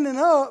standing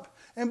up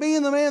and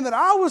being the man that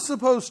I was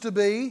supposed to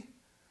be,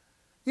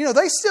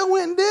 they still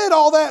went and did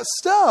all that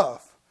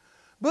stuff.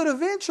 But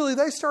eventually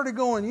they started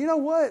going, you know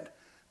what?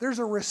 There's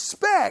a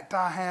respect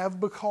I have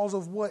because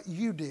of what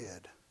you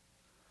did.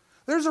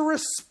 There's a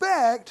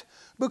respect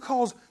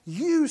because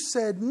you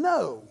said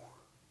no.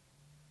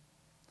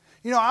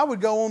 I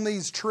would go on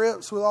these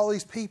trips with all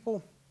these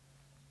people.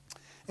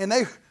 And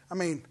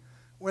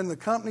when the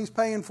company's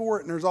paying for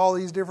it and there's all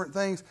these different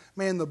things,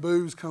 man, the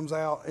booze comes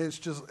out.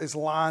 It's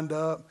lined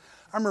up.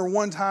 I remember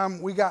one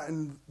time we got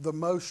in the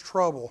most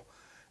trouble.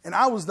 And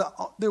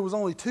there was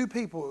only two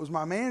people. It was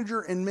my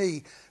manager and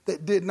me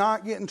that did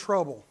not get in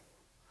trouble.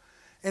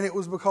 And it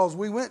was because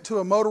we went to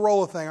a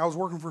Motorola thing. I was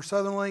working for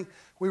Southern Link.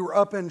 We were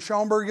up in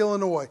Schaumburg,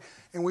 Illinois.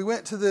 And we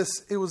went to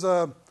this, it was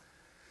I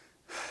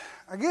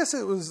guess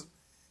it was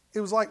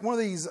like one of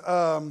these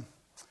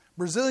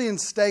Brazilian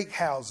steak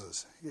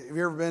houses. Have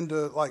you ever been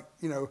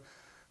to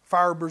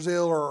Fire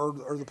Brazil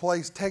or the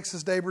place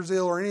Texas de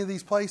Brazil or any of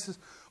these places?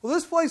 Well,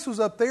 this place was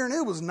up there and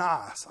it was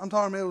nice. I'm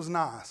talking about it was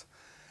nice.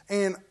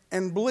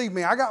 And believe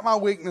me, I got my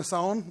weakness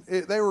on.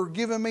 They were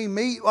giving me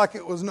meat like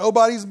it was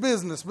nobody's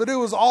business, but it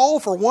was all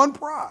for one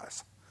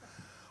price.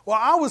 Well,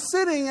 I was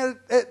sitting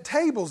at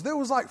tables. There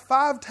was like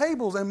 5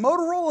 tables, and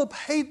Motorola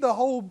paid the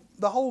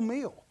whole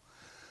meal.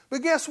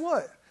 But guess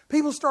what?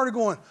 People started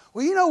going,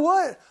 well, you know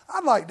what?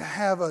 I'd like to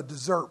have a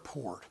dessert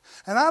port,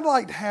 and I'd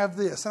like to have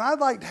this, and I'd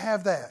like to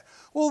have that.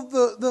 Well,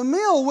 the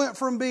meal went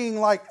from being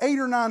like $800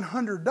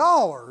 or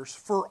 $900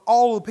 for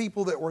all the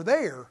people that were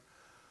there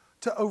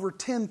to over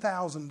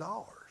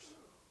 $10,000.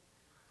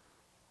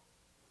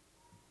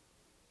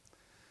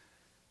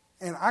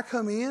 And I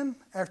come in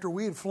after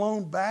we had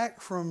flown back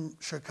from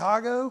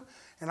Chicago,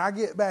 and I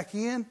get back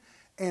in,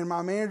 and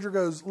my manager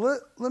goes,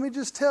 let me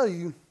just tell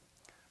you,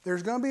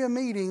 there's going to be a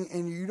meeting,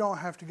 and you don't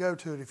have to go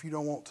to it if you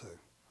don't want to.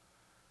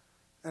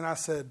 And I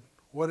said,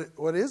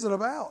 what is it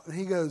about? And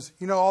he goes,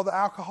 you know all the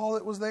alcohol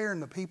that was there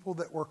and the people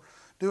that were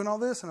doing all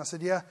this? And I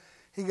said, yeah.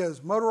 He goes,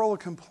 Motorola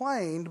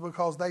complained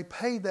because they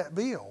paid that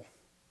bill.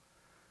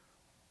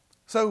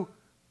 So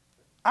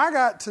I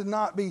got to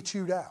not be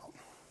chewed out.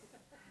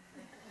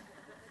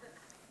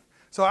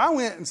 So I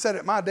went and sat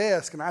at my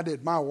desk and I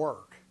did my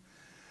work.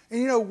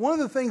 And one of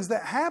the things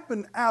that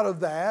happened out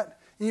of that,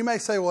 and you may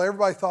say, well,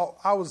 everybody thought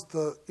I was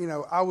the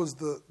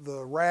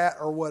rat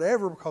or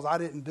whatever because I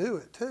didn't do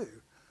it too.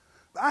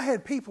 But I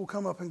had people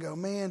come up and go,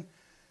 man,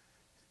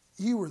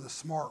 you were the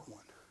smart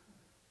one.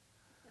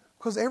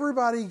 Because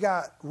everybody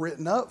got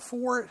written up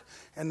for it,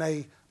 and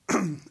they,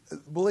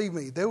 believe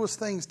me, there was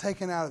things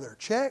taken out of their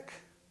check,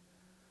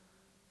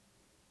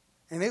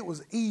 and it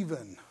was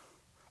even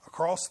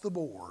across the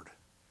board.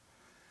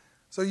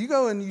 So you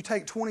go and you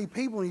take 20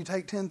 people and you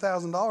take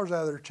 $10,000 out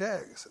of their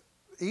checks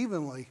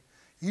evenly,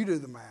 you do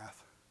the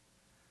math.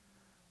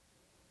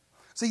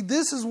 See,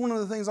 this is one of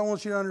the things I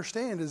want you to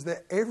understand is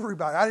that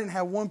everybody, I didn't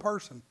have one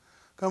person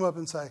come up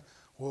and say,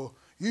 well,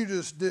 you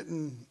just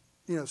didn't,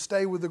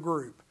 stay with the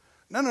group.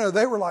 No,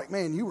 they were like,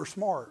 man, you were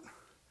smart.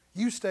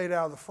 You stayed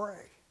out of the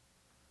fray.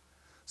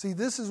 See,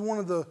 this is one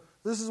of the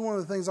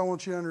things I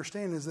want you to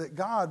understand is that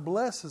God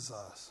blesses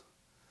us.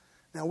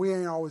 Now, we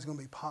ain't always going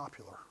to be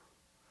popular.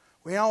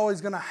 We ain't always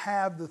going to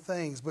have the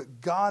things,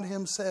 but God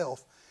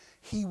Himself,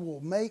 He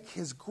will make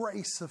His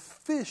grace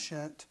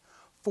sufficient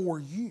for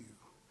you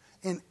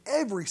in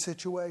every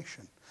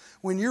situation.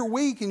 When you're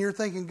weak and you're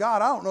thinking,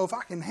 God, I don't know if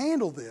I can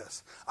handle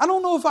this. I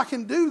don't know if I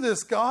can do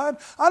this, God.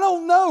 I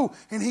don't know.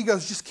 And He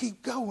goes, just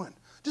keep going.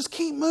 Just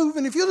keep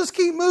moving. If you'll just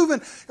keep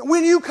moving,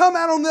 when you come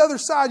out on the other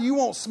side, you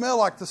won't smell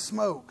like the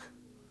smoke.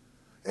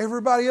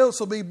 Everybody else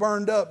will be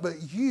burned up, but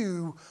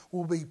you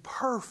will be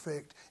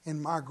perfect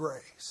in my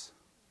grace.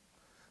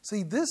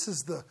 See, this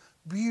is the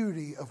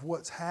beauty of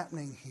what's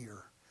happening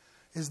here,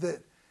 is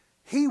that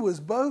he was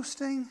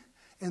boasting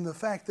in the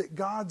fact that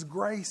God's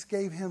grace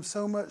gave him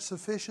so much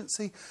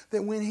sufficiency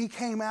that when he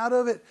came out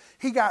of it,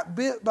 he got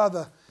bit by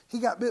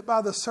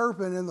the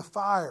serpent in the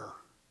fire.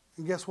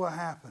 And guess what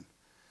happened?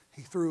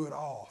 He threw it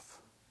off.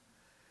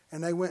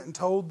 And they went and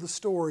told the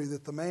story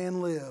that the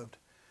man lived.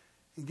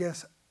 And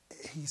guess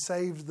he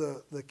saved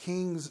the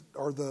king's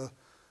or the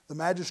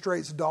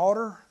magistrate's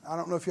daughter. I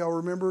don't know if y'all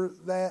remember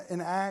that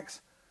in Acts.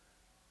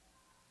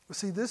 But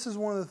see, this is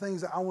one of the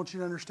things that I want you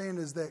to understand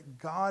is that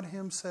God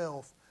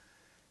Himself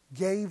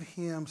gave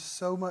him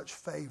so much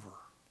favor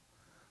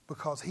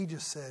because He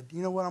just said,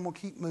 you know what, I'm going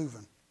to keep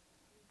moving.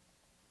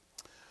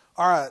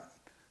 All right,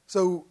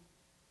 so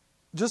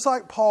just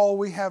like Paul,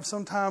 we have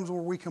some times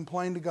where we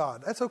complain to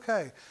God. That's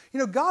okay.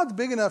 God's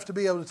big enough to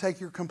be able to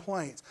take your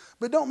complaints,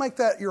 but don't make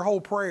that your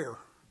whole prayer,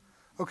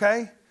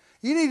 okay?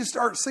 You need to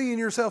start seeing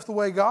yourself the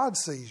way God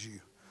sees you.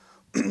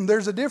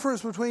 There's a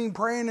difference between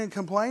praying and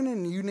complaining,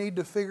 and you need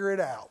to figure it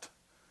out.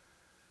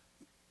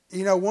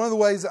 One of the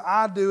ways that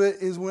I do it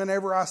is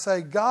whenever I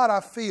say, God, I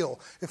feel.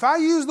 If I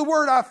use the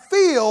word I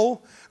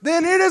feel,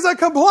 then it is a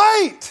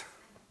complaint.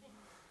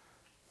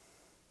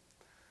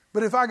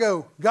 But if I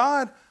go,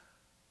 God,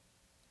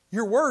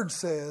 your word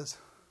says,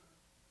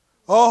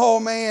 oh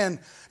man,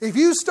 if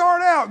you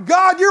start out,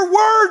 God, your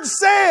word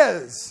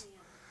says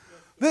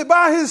that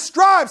by His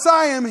stripes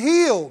I am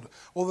healed.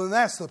 Well, then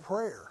that's the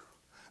prayer.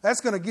 That's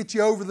going to get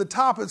you over the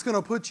top. It's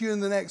going to put you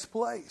in the next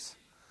place.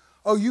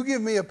 Oh, you give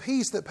me a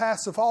peace that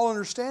passeth all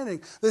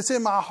understanding that's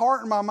in my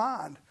heart and my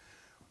mind.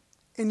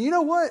 And you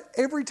know what?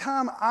 Every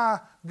time I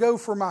go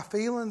for my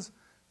feelings,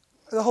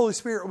 the Holy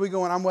Spirit will be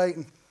going, I'm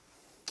waiting.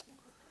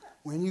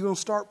 When are you going to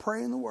start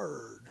praying the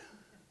word?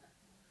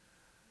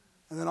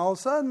 And then all of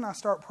a sudden, I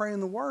start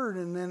praying the word,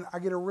 and then I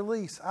get a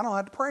release. I don't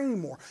have to pray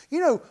anymore. You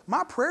know,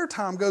 my prayer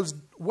time goes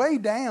way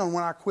down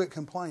when I quit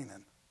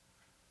complaining.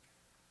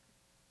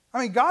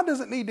 I mean, God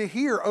doesn't need to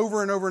hear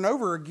over and over and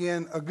over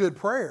again a good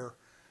prayer.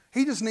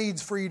 He just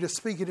needs for you to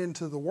speak it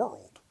into the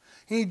world.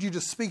 He needs you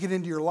to speak it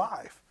into your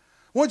life.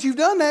 Once you've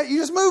done that, you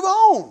just move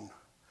on.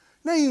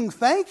 Now you can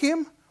thank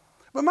Him.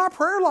 But my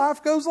prayer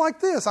life goes like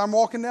this. I'm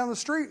walking down the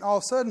street, and all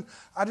of a sudden,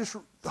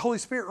 the Holy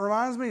Spirit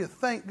reminds me to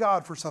thank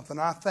God for something.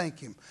 I thank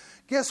Him.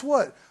 Guess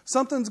what?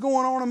 Something's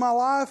going on in my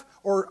life,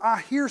 or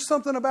I hear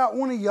something about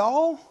one of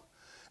y'all,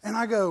 and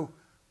I go,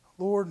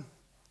 Lord,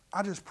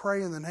 I just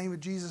pray in the name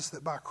of Jesus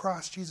that by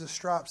Christ Jesus'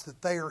 stripes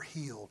that they are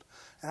healed.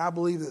 And I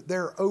believe that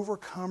they're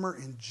overcomer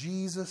in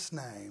Jesus'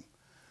 name.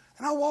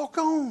 And I walk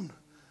on.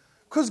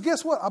 Because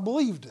guess what? I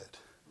believed it.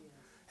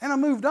 And I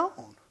moved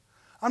on.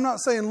 I'm not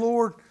saying,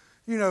 Lord,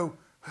 you know,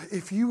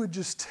 if you would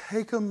just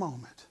take a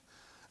moment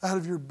out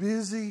of your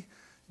busy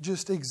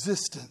just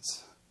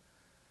existence.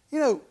 You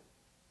know,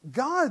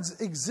 God's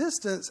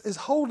existence is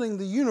holding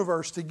the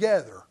universe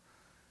together.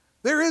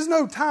 There is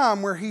no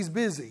time where He's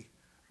busy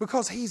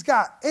because He's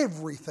got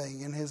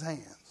everything in His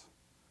hands.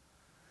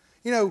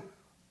 You know,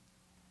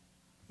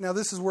 now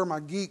this is where my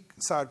geek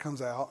side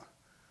comes out.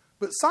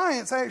 But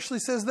science actually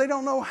says they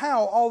don't know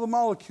how all the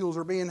molecules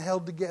are being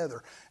held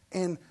together.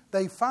 And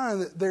they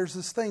find that there's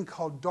this thing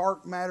called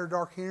dark matter,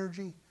 dark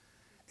energy,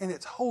 and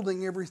it's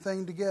holding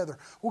everything together.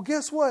 Well,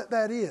 guess what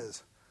that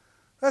is?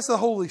 That's the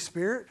Holy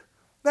Spirit.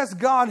 That's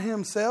God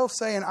Himself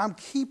saying, I'm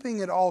keeping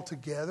it all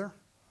together.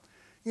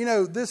 You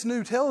know, this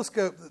new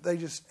telescope that they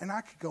just, and I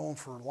could go on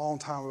for a long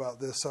time about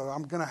this, so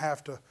I'm going to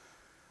have to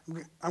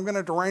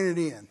rein it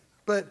in.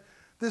 But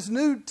this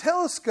new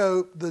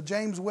telescope, the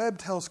James Webb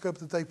telescope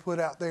that they put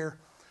out there,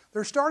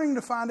 they're starting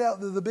to find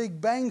out that the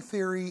Big Bang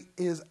Theory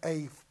is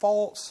a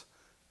false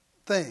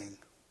thing.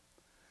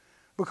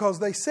 Because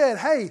they said,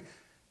 hey,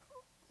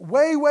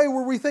 way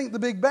where we think the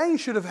Big Bang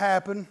should have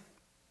happened,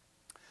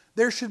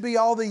 there should be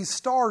all these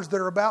stars that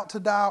are about to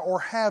die or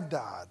have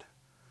died.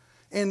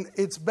 And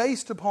it's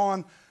based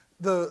upon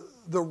the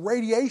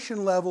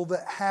radiation level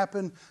that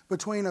happened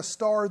between a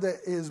star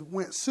that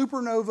went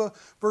supernova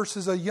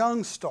versus a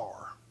young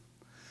star.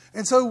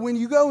 And so when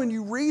you go and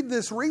you read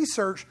this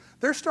research,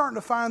 they're starting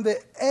to find that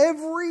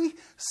every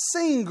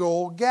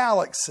single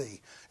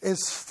galaxy,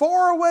 as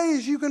far away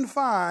as you can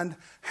find,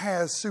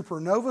 has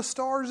supernova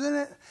stars in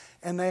it,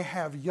 and they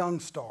have young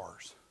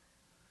stars.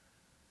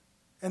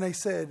 And they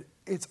said,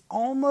 it's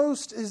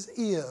almost as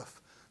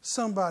if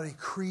somebody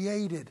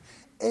created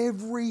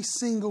every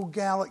single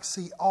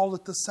galaxy all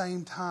at the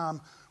same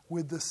time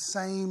with the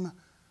same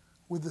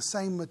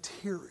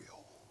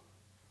material.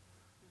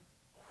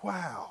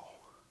 Wow.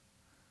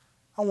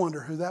 I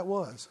wonder who that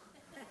was.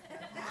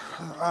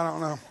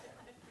 I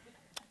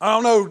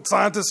don't know,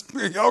 scientists.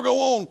 Y'all go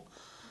on.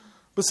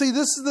 But see,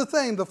 this is the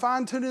thing. The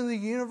fine-tuning of the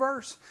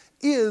universe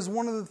is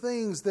one of the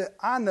things that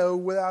I know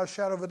without a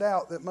shadow of a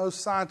doubt that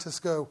most scientists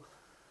go,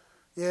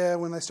 yeah,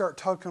 when they start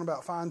talking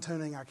about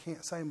fine-tuning, I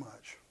can't say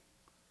much.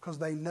 Because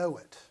they know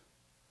it.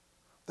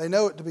 They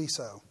know it to be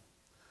so.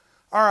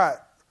 All right.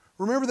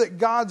 Remember that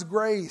God's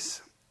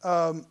grace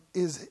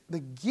is the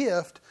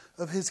gift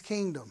of His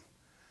kingdom.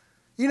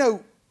 You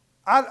know,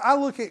 I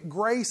look at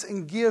grace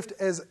and gift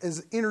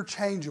as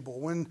interchangeable.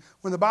 When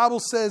the Bible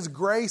says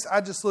grace,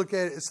 I just look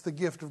at it as the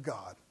gift of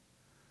God.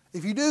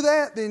 If you do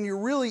that, then you're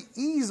really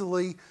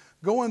easily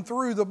going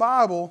through the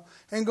Bible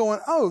and going,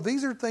 oh,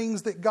 these are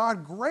things that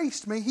God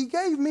graced me. He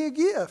gave me a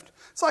gift.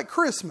 It's like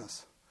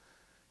Christmas.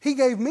 He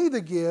gave me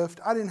the gift.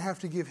 I didn't have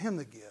to give Him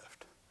the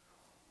gift.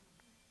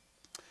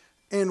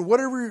 And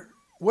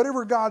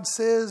whatever God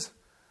says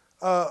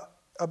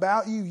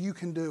about you, you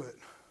can do it.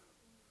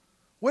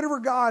 Whatever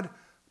God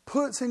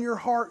puts in your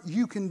heart,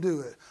 you can do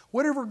it.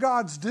 Whatever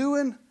God's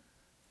doing,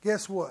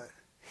 guess what?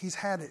 He's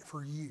had it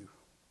for you.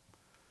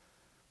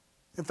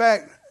 In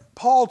fact,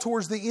 Paul,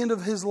 towards the end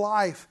of his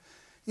life,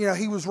 you know,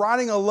 he was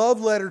writing a love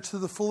letter to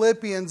the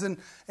Philippians. And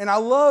I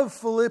love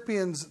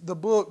Philippians, the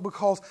book,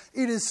 because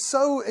it is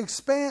so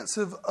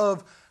expansive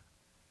of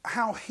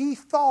how he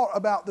thought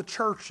about the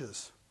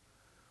churches.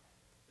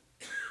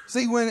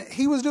 See, when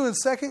he was doing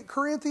 2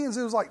 Corinthians,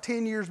 it was like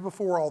 10 years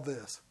before all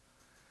this.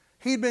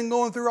 He'd been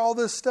going through all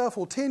this stuff.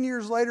 Well, 10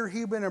 years later,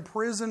 he'd been in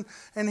prison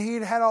and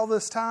he'd had all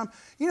this time.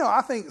 You know,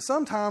 I think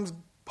sometimes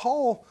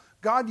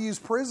God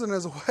used prison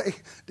as a way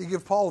to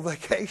give Paul a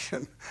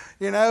vacation.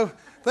 You know,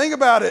 think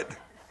about it.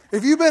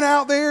 If you've been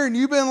out there and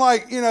you've been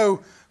like, you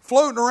know,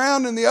 floating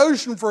around in the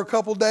ocean for a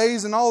couple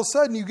days and all of a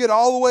sudden you get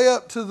all the way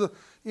up to the,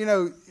 you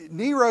know,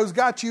 Nero's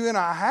got you in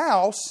a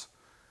house.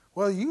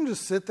 Well, you can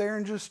just sit there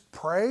and just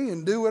pray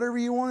and do whatever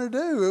you want to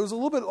do. It was a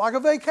little bit like a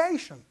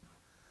vacation.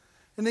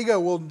 And they go,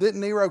 well, didn't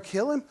Nero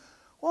kill him?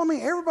 Well, I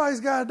mean, everybody's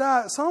got to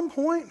die at some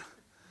point.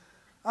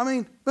 I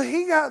mean, but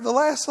he got the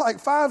last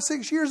like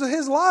 5-6 years of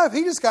his life,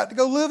 he just got to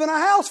go live in a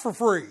house for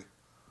free.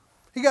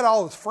 He got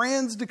all his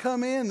friends to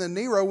come in, then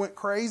Nero went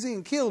crazy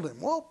and killed him.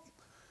 Well,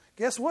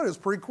 guess what? It was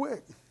pretty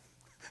quick.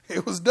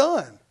 It was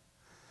done.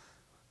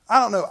 I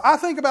don't know. I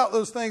think about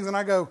those things and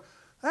I go,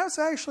 that's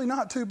actually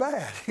not too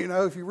bad,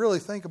 if you really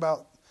think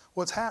about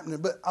what's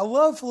happening. But I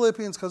love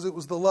Philippians because it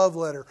was the love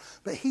letter.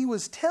 But he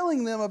was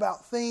telling them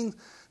about things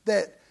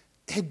that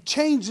had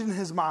changed in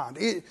his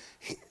mind.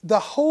 The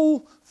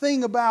whole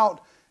thing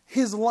about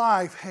his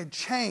life had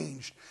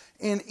changed.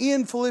 And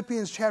in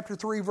Philippians chapter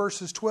 3,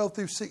 verses 12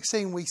 through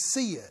 16, we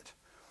see it.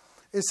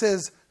 It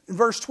says in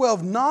verse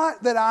 12,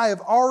 not that I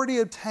have already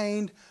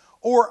obtained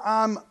or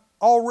I'm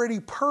already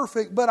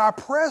perfect, but I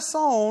press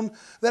on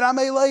that I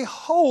may lay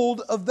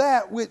hold of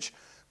that which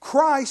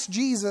Christ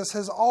Jesus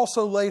has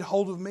also laid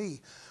hold of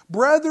me.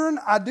 Brethren,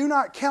 I do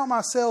not count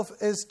myself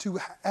as to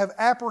have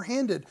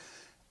apprehended,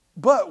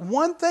 but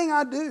one thing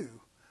I do,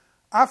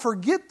 I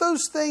forget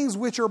those things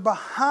which are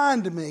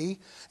behind me,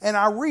 and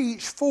I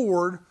reach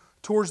forward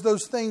towards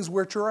those things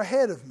which are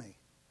ahead of me.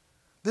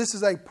 This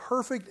is a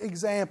perfect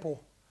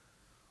example.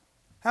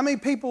 How many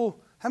people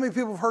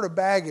have heard of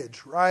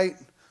baggage, right?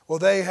 Well,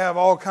 they have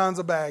all kinds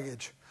of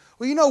baggage.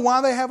 Well, you know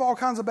why they have all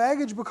kinds of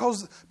baggage?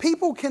 Because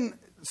people can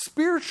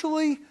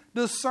spiritually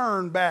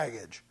discern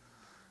baggage.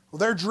 Well,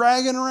 they're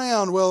dragging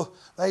around. Well,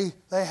 they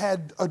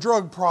had a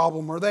drug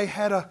problem, or they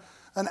had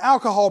an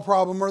alcohol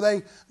problem, or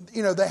they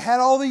had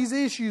all these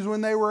issues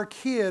when they were a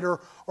kid,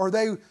 or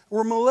they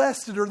were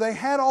molested, or they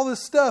had all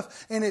this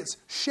stuff, and it's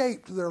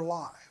shaped their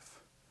life.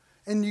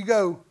 And you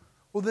go,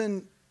 well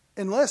then,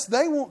 unless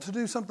they want to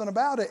do something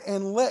about it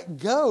and let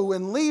go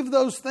and leave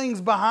those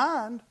things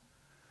behind.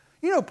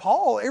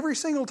 Paul, every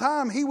single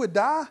time he would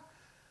die,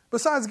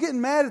 besides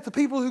getting mad at the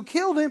people who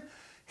killed him,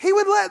 he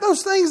would let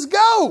those things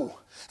go.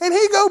 And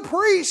he'd go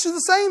preach to the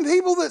same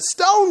people that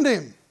stoned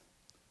him.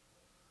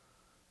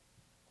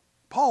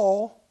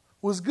 Paul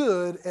was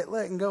good at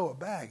letting go of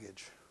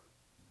baggage.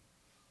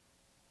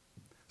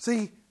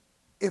 See,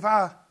 if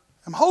I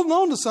am holding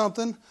on to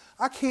something,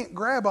 I can't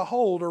grab a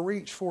hold or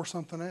reach for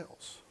something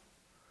else.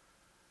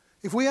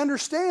 If we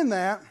understand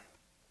that,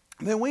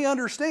 then we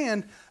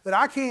understand that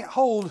I can't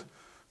hold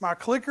my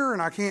clicker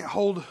and I can't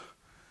hold,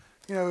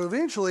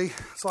 eventually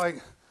it's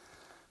like,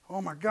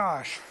 oh my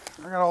gosh,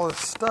 I got all this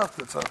stuff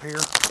that's up here.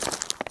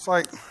 It's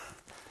like,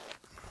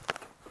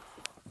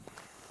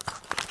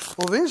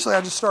 well, eventually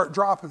I just start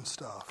dropping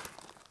stuff.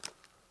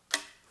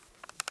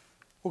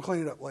 We'll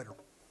clean it up later.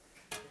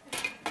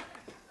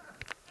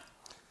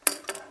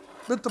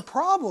 But the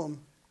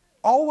problem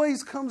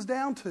always comes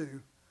down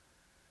to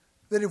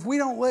that if we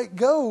don't let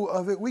go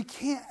of it, we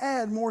can't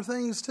add more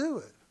things to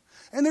it.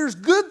 And there's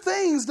good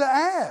things to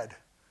add.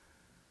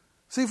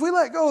 See, if we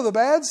let go of the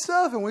bad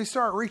stuff and we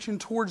start reaching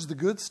towards the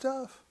good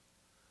stuff,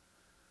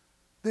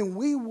 then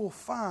we will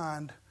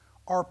find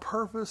our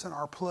purpose and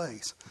our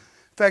place.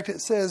 In fact,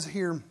 it says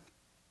here,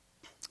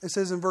 it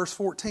says in verse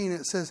 14,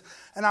 it says,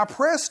 and I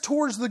press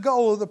towards the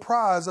goal of the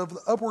prize of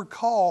the upward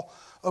call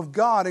of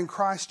God in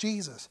Christ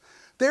Jesus.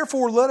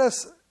 Therefore, let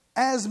us,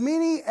 as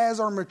many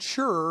as are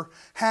mature,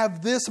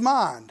 have this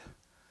mind.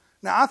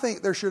 Now, I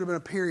think there should have been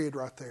a period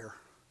right there.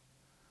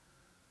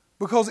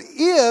 Because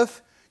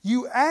if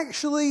you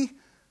actually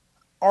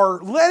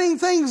are letting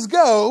things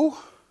go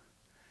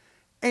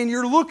and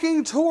you're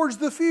looking towards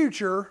the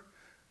future,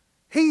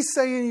 he's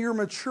saying you're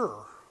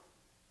mature.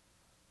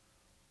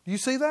 Do you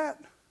see that?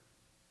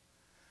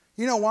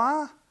 You know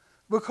why?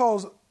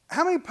 Because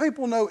how many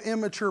people know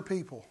immature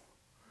people?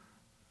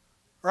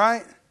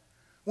 Right?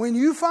 When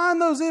you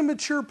find those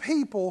immature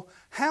people,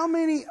 how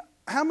many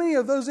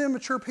of those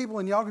immature people,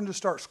 and y'all can just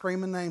start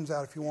screaming names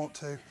out if you want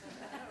to.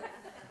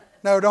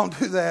 No, don't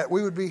do that.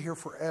 We would be here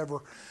forever.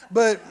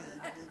 But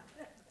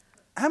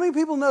how many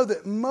people know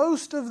that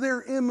most of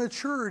their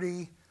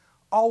immaturity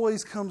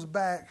always comes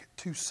back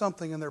to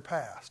something in their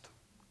past?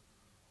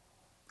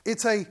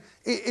 It's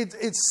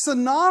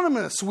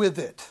synonymous with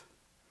it.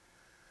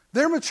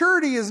 Their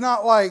maturity is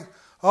not like,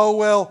 oh,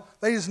 well,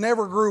 they just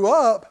never grew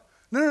up.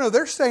 No,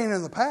 they're staying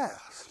in the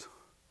past.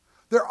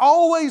 They're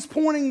always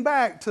pointing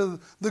back to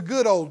the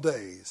good old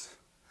days.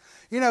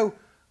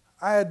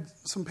 I had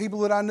some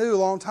people that I knew a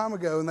long time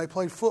ago, and they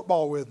played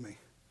football with me.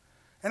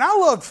 And I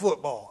loved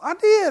football. I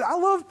did. I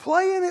loved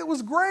playing. It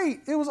was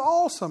great. It was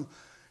awesome.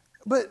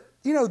 But,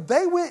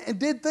 they went and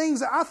did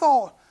things that I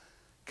thought,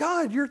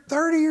 God, you're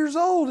 30 years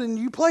old and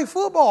you play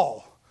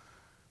football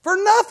for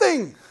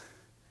nothing. In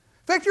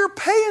fact, you're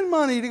paying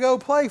money to go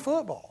play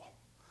football.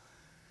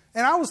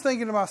 And I was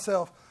thinking to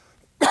myself,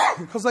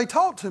 because they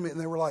talked to me and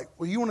they were like,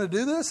 well, you want to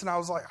do this? And I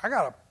was like, I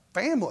got a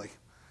family.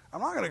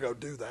 I'm not going to go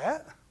do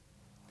that.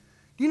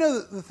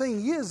 The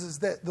thing is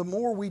that the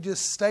more we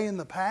just stay in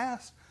the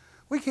past,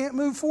 we can't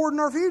move forward in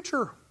our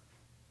future.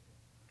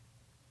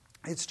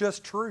 It's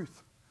just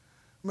truth.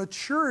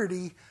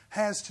 Maturity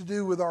has to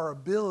do with our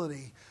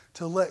ability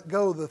to let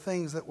go of the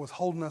things that was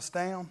holding us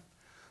down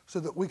so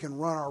that we can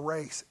run our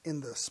race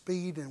in the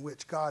speed in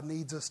which God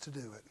needs us to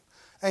do it.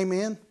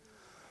 Amen?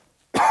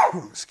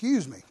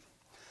 Excuse me.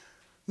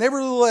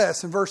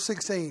 Nevertheless, in verse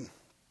 16,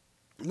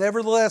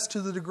 nevertheless,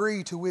 to the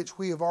degree to which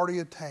we have already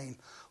attained,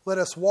 let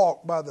us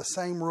walk by the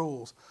same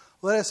rules.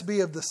 Let us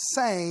be of the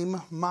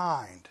same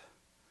mind.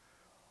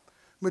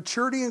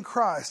 Maturity in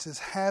Christ is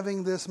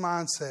having this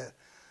mindset.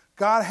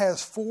 God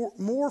has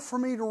more for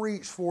me to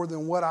reach for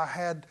than what I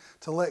had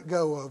to let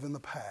go of in the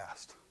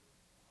past.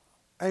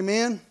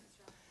 Amen?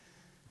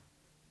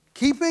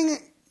 Keep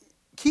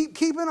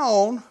keeping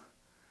on,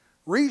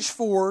 reach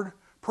forward,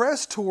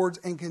 press towards,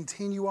 and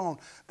continue on.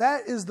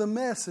 That is the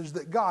message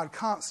that God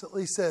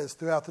constantly says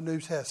throughout the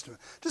New Testament.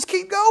 Just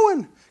keep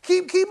going.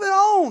 Keep keeping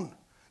on.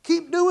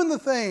 Keep doing the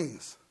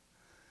things.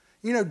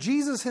 You know,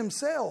 Jesus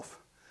himself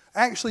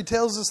actually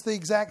tells us the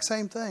exact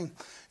same thing.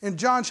 In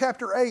John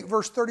chapter 8,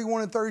 verse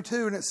 31 and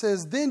 32, and it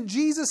says, Then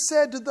Jesus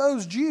said to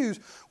those Jews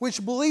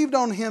which believed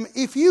on him,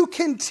 If you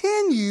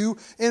continue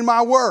in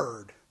my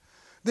word,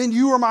 then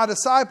you are my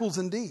disciples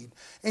indeed.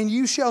 And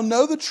you shall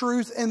know the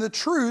truth, and the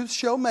truth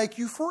shall make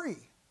you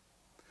free.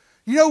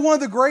 You know, one of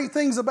the great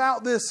things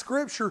about this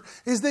scripture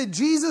is that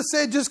Jesus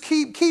said, just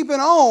keep keeping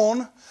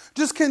on,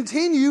 just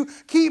continue,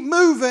 keep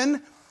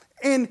moving,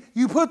 and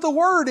you put the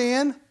word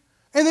in,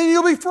 and then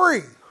you'll be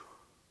free.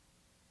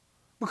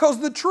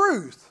 Because the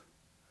truth.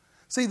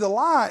 See, the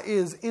lie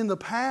is in the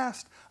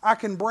past, I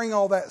can bring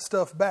all that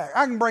stuff back.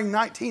 I can bring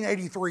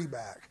 1983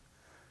 back.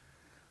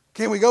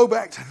 Can we go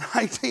back to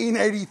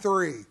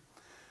 1983?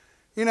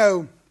 You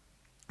know,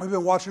 we've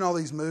been watching all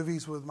these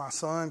movies with my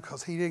son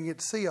because he didn't get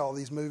to see all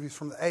these movies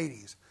from the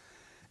 80s.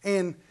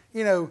 And,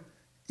 you know,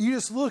 you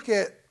just look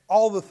at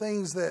all the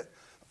things that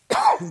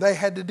they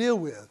had to deal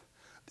with.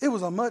 It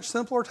was a much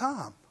simpler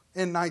time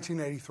in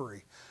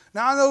 1983.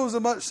 Now, I know it was a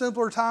much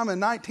simpler time in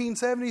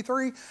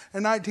 1973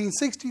 and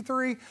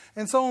 1963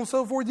 and so on and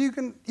so forth. You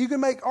can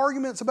make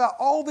arguments about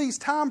all these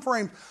time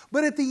frames.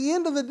 But at the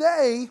end of the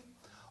day,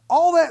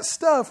 all that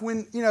stuff,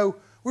 when, you know,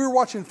 we were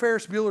watching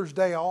Ferris Bueller's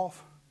Day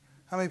Off.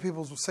 How many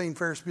people have seen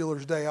Ferris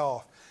Bueller's Day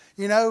Off?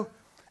 You know?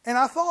 And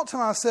I thought to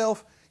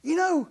myself, you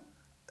know,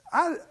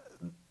 I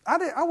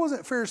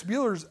wasn't Ferris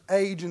Bueller's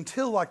age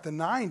until like the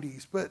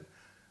 90s, but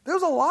there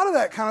was a lot of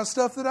that kind of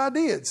stuff that I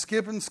did.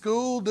 Skipping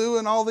school,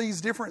 doing all these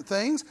different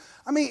things.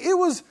 I mean, it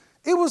was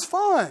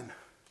fun.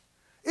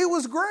 It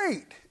was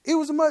great. It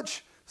was a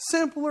much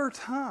simpler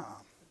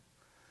time.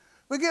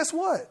 But guess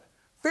what?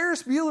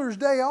 Ferris Bueller's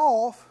Day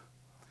Off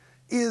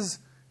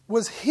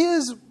was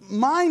his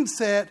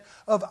mindset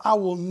of, I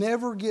will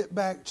never get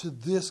back to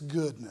this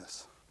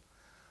goodness.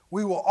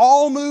 We will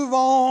all move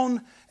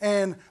on,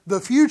 and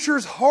the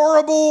future's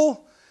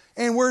horrible,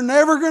 and we're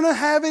never going to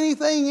have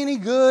anything any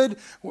good.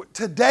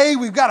 Today,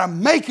 we've got to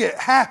make it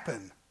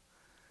happen.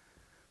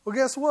 Well,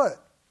 guess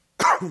what?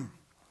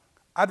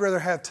 I'd rather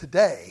have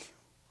today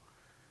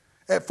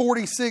at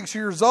 46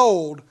 years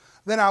old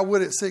than I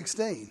would at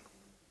 16.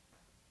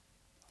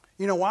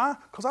 You know why?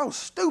 Because I was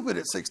stupid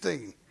at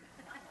 16.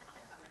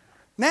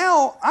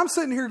 Now, I'm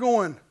sitting here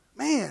going,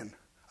 man,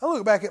 I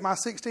look back at my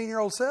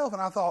 16-year-old self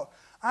and I thought,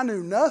 I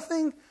knew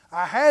nothing,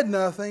 I had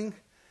nothing,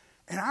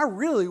 and I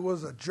really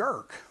was a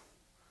jerk.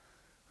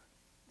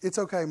 It's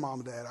okay,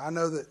 Mom and Dad.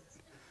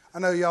 I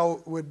know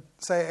y'all would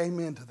say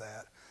amen to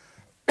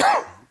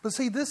that. But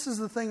see, this is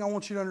the thing I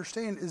want you to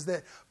understand is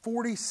that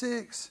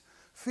 46,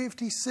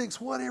 56,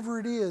 whatever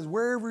it is,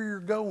 wherever you're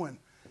going,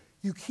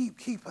 you keep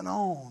keeping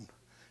on.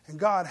 And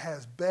God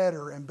has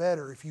better and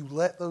better if you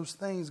let those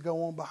things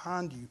go on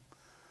behind you.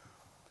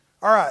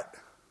 All right,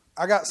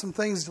 I got some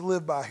things to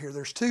live by here.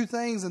 There's two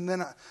things, and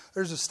then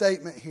there's a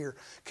statement here.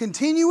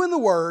 Continue in the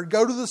Word,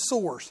 go to the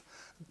source.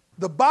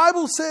 The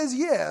Bible says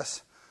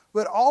yes,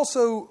 but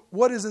also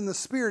what is in the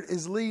Spirit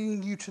is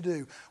leading you to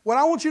do. What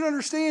I want you to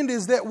understand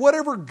is that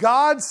whatever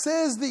God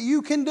says that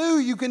you can do,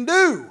 you can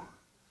do.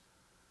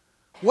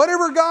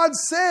 Whatever God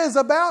says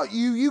about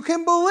you, you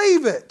can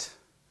believe it.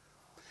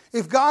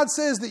 If God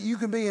says that you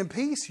can be in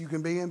peace, you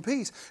can be in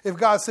peace. If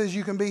God says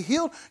you can be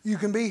healed, you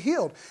can be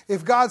healed.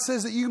 If God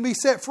says that you can be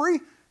set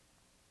free,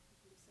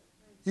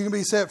 you can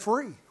be set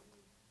free.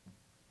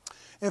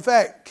 In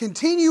fact,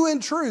 continue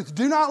in truth.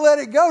 Do not let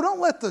it go. Don't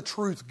let the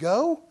truth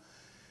go.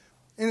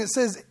 And it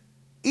says,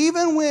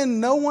 even when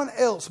no one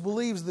else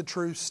believes the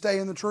truth, stay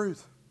in the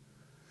truth.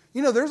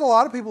 You know, there's a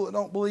lot of people that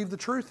don't believe the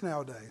truth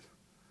nowadays.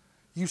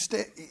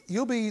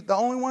 You'll be the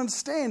only one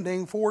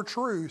standing for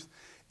truth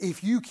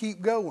if you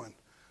keep going.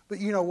 But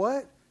you know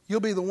what?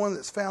 You'll be the one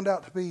that's found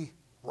out to be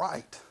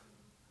right.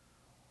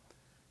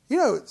 You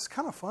know, it's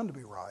kind of fun to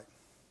be right.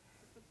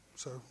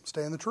 So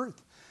stay in the truth.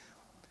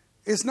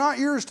 It's not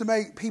yours to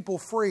make people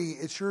free.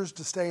 It's yours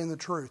to stay in the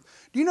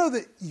truth. Do you know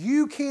that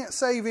you can't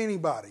save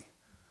anybody?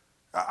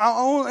 I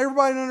want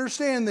everybody to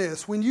understand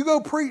this. When you go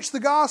preach the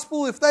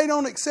gospel, if they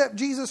don't accept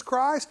Jesus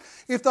Christ,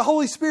 if the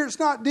Holy Spirit's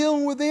not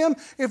dealing with them,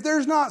 if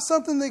there's not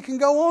something that can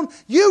go on,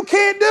 you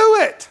can't do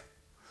it.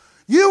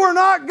 You are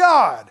not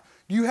God.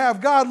 Do you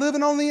have God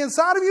living on the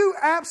inside of you?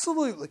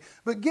 Absolutely.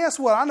 But guess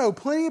what? I know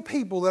plenty of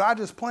people that I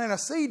just plant a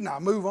seed and I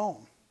move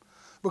on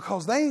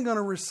because they ain't going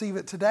to receive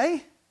it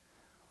today.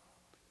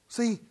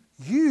 See,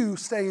 you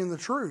stay in the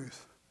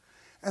truth,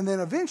 and then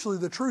eventually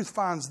the truth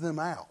finds them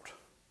out.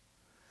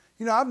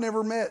 You know, I've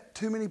never met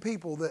too many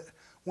people that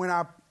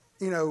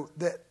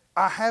that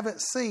I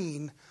haven't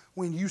seen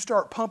when you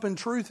start pumping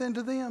truth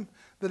into them,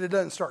 that it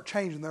doesn't start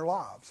changing their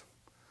lives.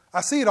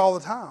 I see it all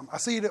the time. I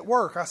see it at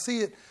work. I see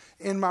it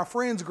in my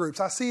friends groups.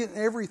 I see it in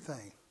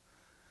everything.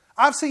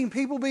 I've seen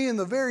people be in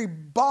the very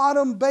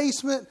bottom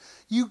basement.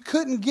 You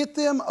couldn't get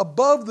them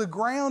above the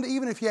ground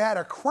even if you had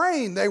a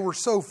crane. They were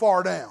so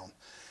far down.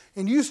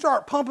 And you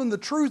start pumping the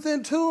truth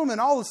into them, and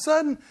all of a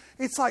sudden,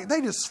 it's like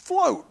they just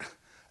float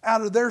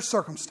out of their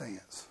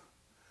circumstance.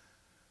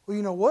 Well,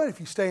 you know what? If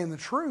you stay in the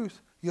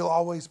truth, you'll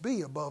always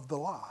be above the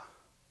lie.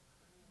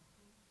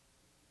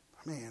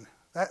 Man,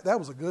 that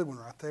was a good one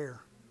right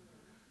there.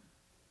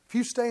 If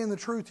you stay in the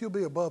truth, you'll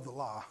be above the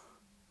lie.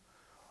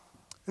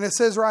 And it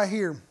says right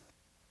here,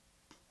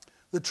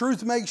 the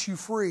truth makes you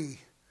free.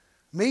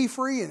 Me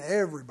free and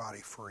everybody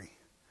free.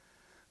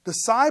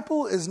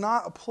 Disciple is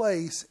not a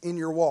place in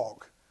your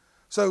walk.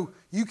 So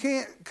you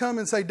can't come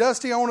and say,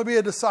 Dusty, I want to be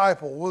a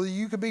disciple. Well,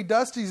 you could be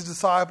Dusty's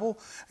disciple,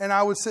 and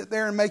I would sit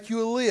there and make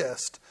you a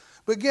list.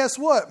 But guess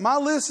what? My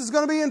list is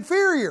going to be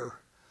inferior.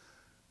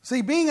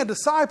 See, being a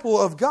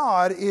disciple of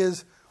God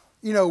is,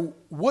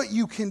 what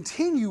you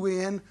continue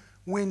in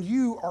when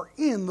you are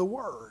in the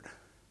Word.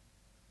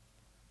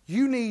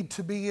 You need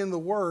to be in the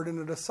Word and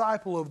a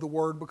disciple of the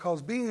Word,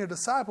 because being a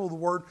disciple of the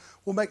Word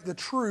will make the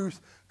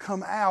truth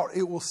come out.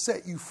 It will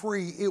set you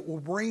free. It will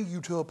bring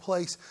you to a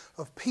place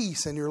of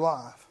peace in your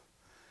life.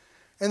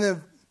 And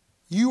then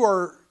you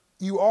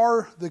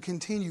are the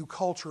continued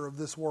culture of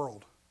this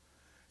world.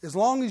 As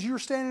long as you're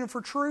standing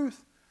for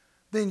truth,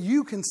 then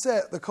you can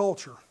set the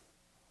culture.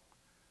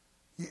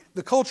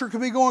 The culture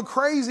could be going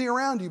crazy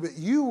around you, but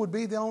you would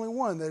be the only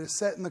one that is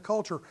setting the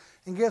culture.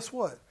 And guess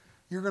what?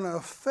 You're going to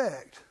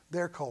affect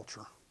their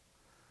culture.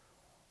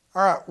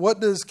 All right, what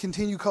does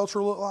continued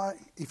culture look like?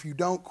 If you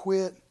don't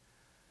quit,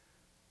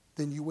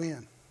 then you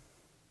win.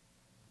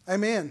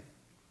 Amen.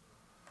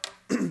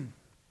 And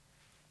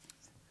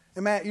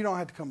Matt, you don't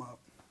have to come up.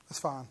 That's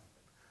fine.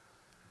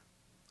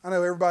 I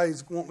know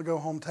everybody's wanting to go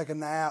home and take a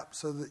nap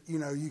so that,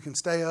 you can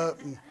stay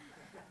up and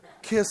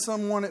kiss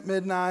someone at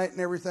midnight and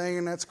everything,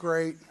 and that's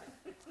great.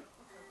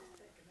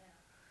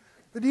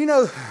 But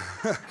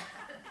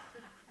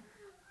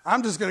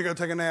I'm just going to go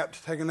take a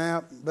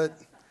nap. But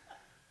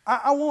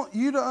I want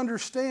you to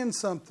understand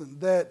something,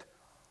 that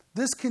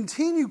this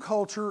continued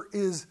culture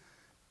is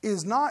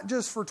not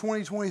just for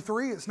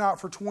 2023. It's not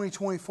for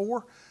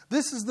 2024.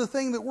 This is the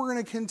thing that we're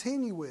going to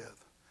continue with.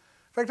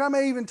 In fact, I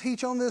may even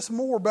teach on this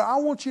more, but I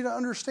want you to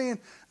understand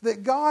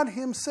that God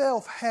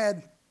Himself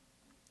had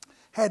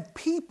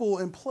people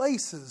and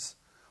places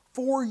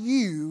for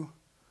you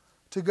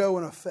to go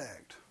and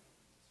affect.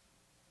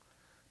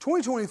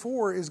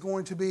 2024 is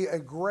going to be a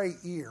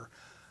great year.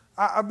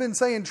 I've been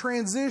saying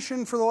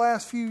transition for the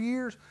last few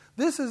years.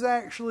 This is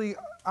actually,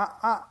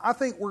 I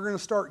think we're going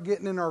to start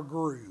getting in our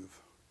groove.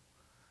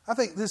 I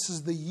think this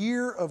is the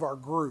year of our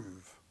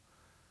groove.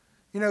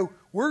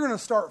 We're going to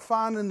start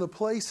finding the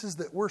places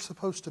that we're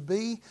supposed to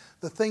be,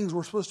 the things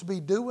we're supposed to be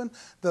doing,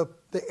 the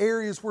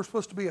areas we're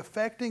supposed to be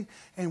affecting,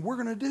 and we're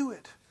going to do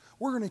it.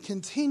 We're going to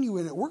continue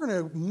in it. We're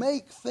going to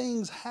make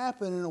things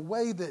happen in a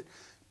way that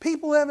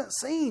people haven't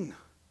seen.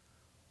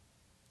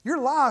 Your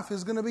life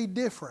is going to be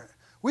different.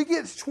 We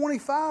get to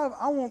 25,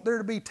 I want there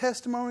to be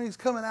testimonies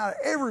coming out of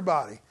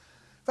everybody.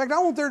 In fact, I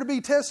want there to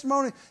be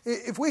testimony.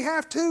 If we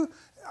have to,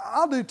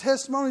 I'll do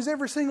testimonies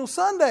every single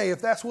Sunday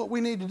if that's what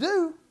we need to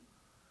do.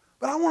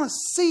 But I want to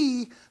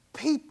see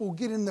people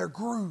get in their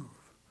groove.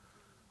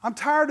 I'm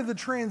tired of the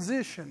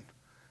transition.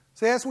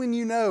 See, that's when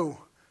you know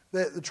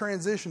that the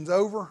transition's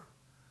over,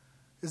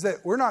 is that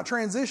we're not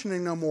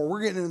transitioning no more.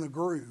 We're getting in the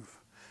groove.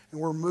 And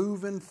we're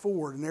moving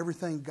forward in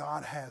everything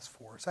God has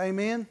for us.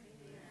 Amen?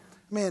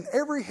 Man,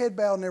 every head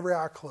bowed and every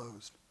eye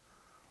closed.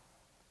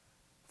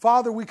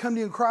 Father, we come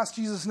to you in Christ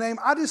Jesus' name.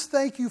 I just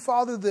thank you,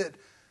 Father, that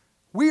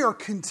we are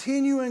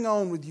continuing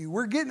on with you.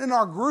 We're getting in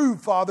our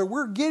groove, Father.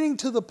 We're getting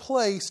to the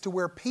place to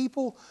where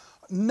people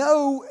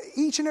know,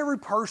 each and every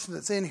person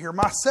that's in here,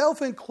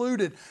 myself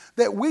included,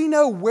 that we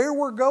know where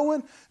we're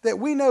going, that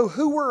we know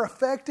who we're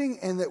affecting,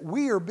 and that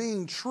we are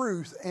being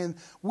truth, and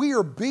we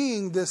are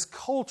being this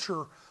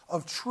culture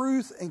of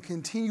truth and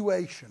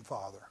continuation,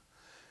 Father.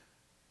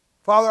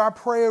 Father, I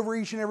pray over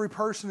each and every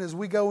person as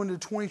we go into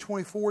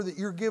 2024 that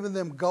you're giving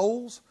them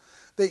goals,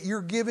 that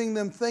you're giving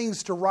them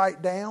things to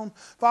write down.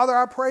 Father,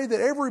 I pray that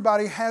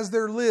everybody has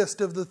their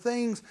list of the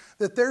things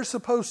that they're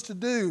supposed to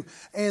do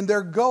and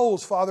their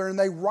goals, Father, and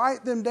they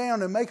write them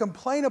down and make them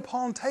plain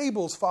upon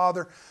tables,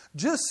 Father,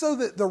 just so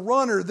that the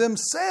runner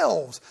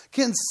themselves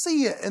can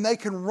see it and they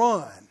can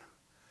run.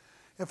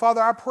 And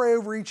Father, I pray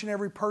over each and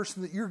every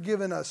person that you're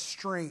giving us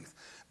strength,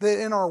 that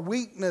in our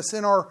weakness,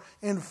 in our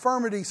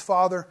infirmities,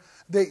 Father,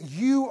 that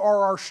you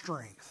are our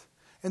strength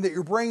and that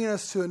you're bringing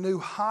us to a new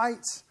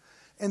heights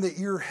and that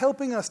you're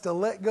helping us to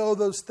let go of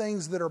those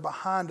things that are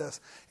behind us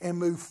and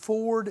move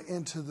forward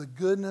into the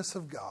goodness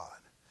of God.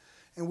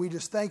 And we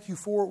just thank you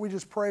for it. We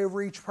just pray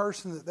over each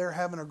person that they're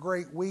having a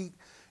great week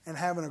and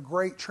having a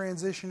great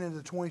transition into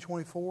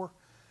 2024.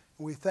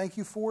 And we thank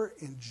you for it.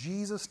 In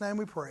Jesus' name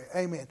we pray.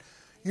 Amen.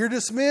 You're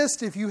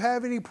dismissed. If you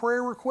have any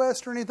prayer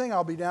requests or anything,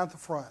 I'll be down at the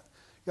front.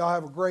 Y'all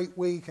have a great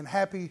week and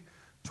happy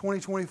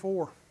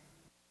 2024.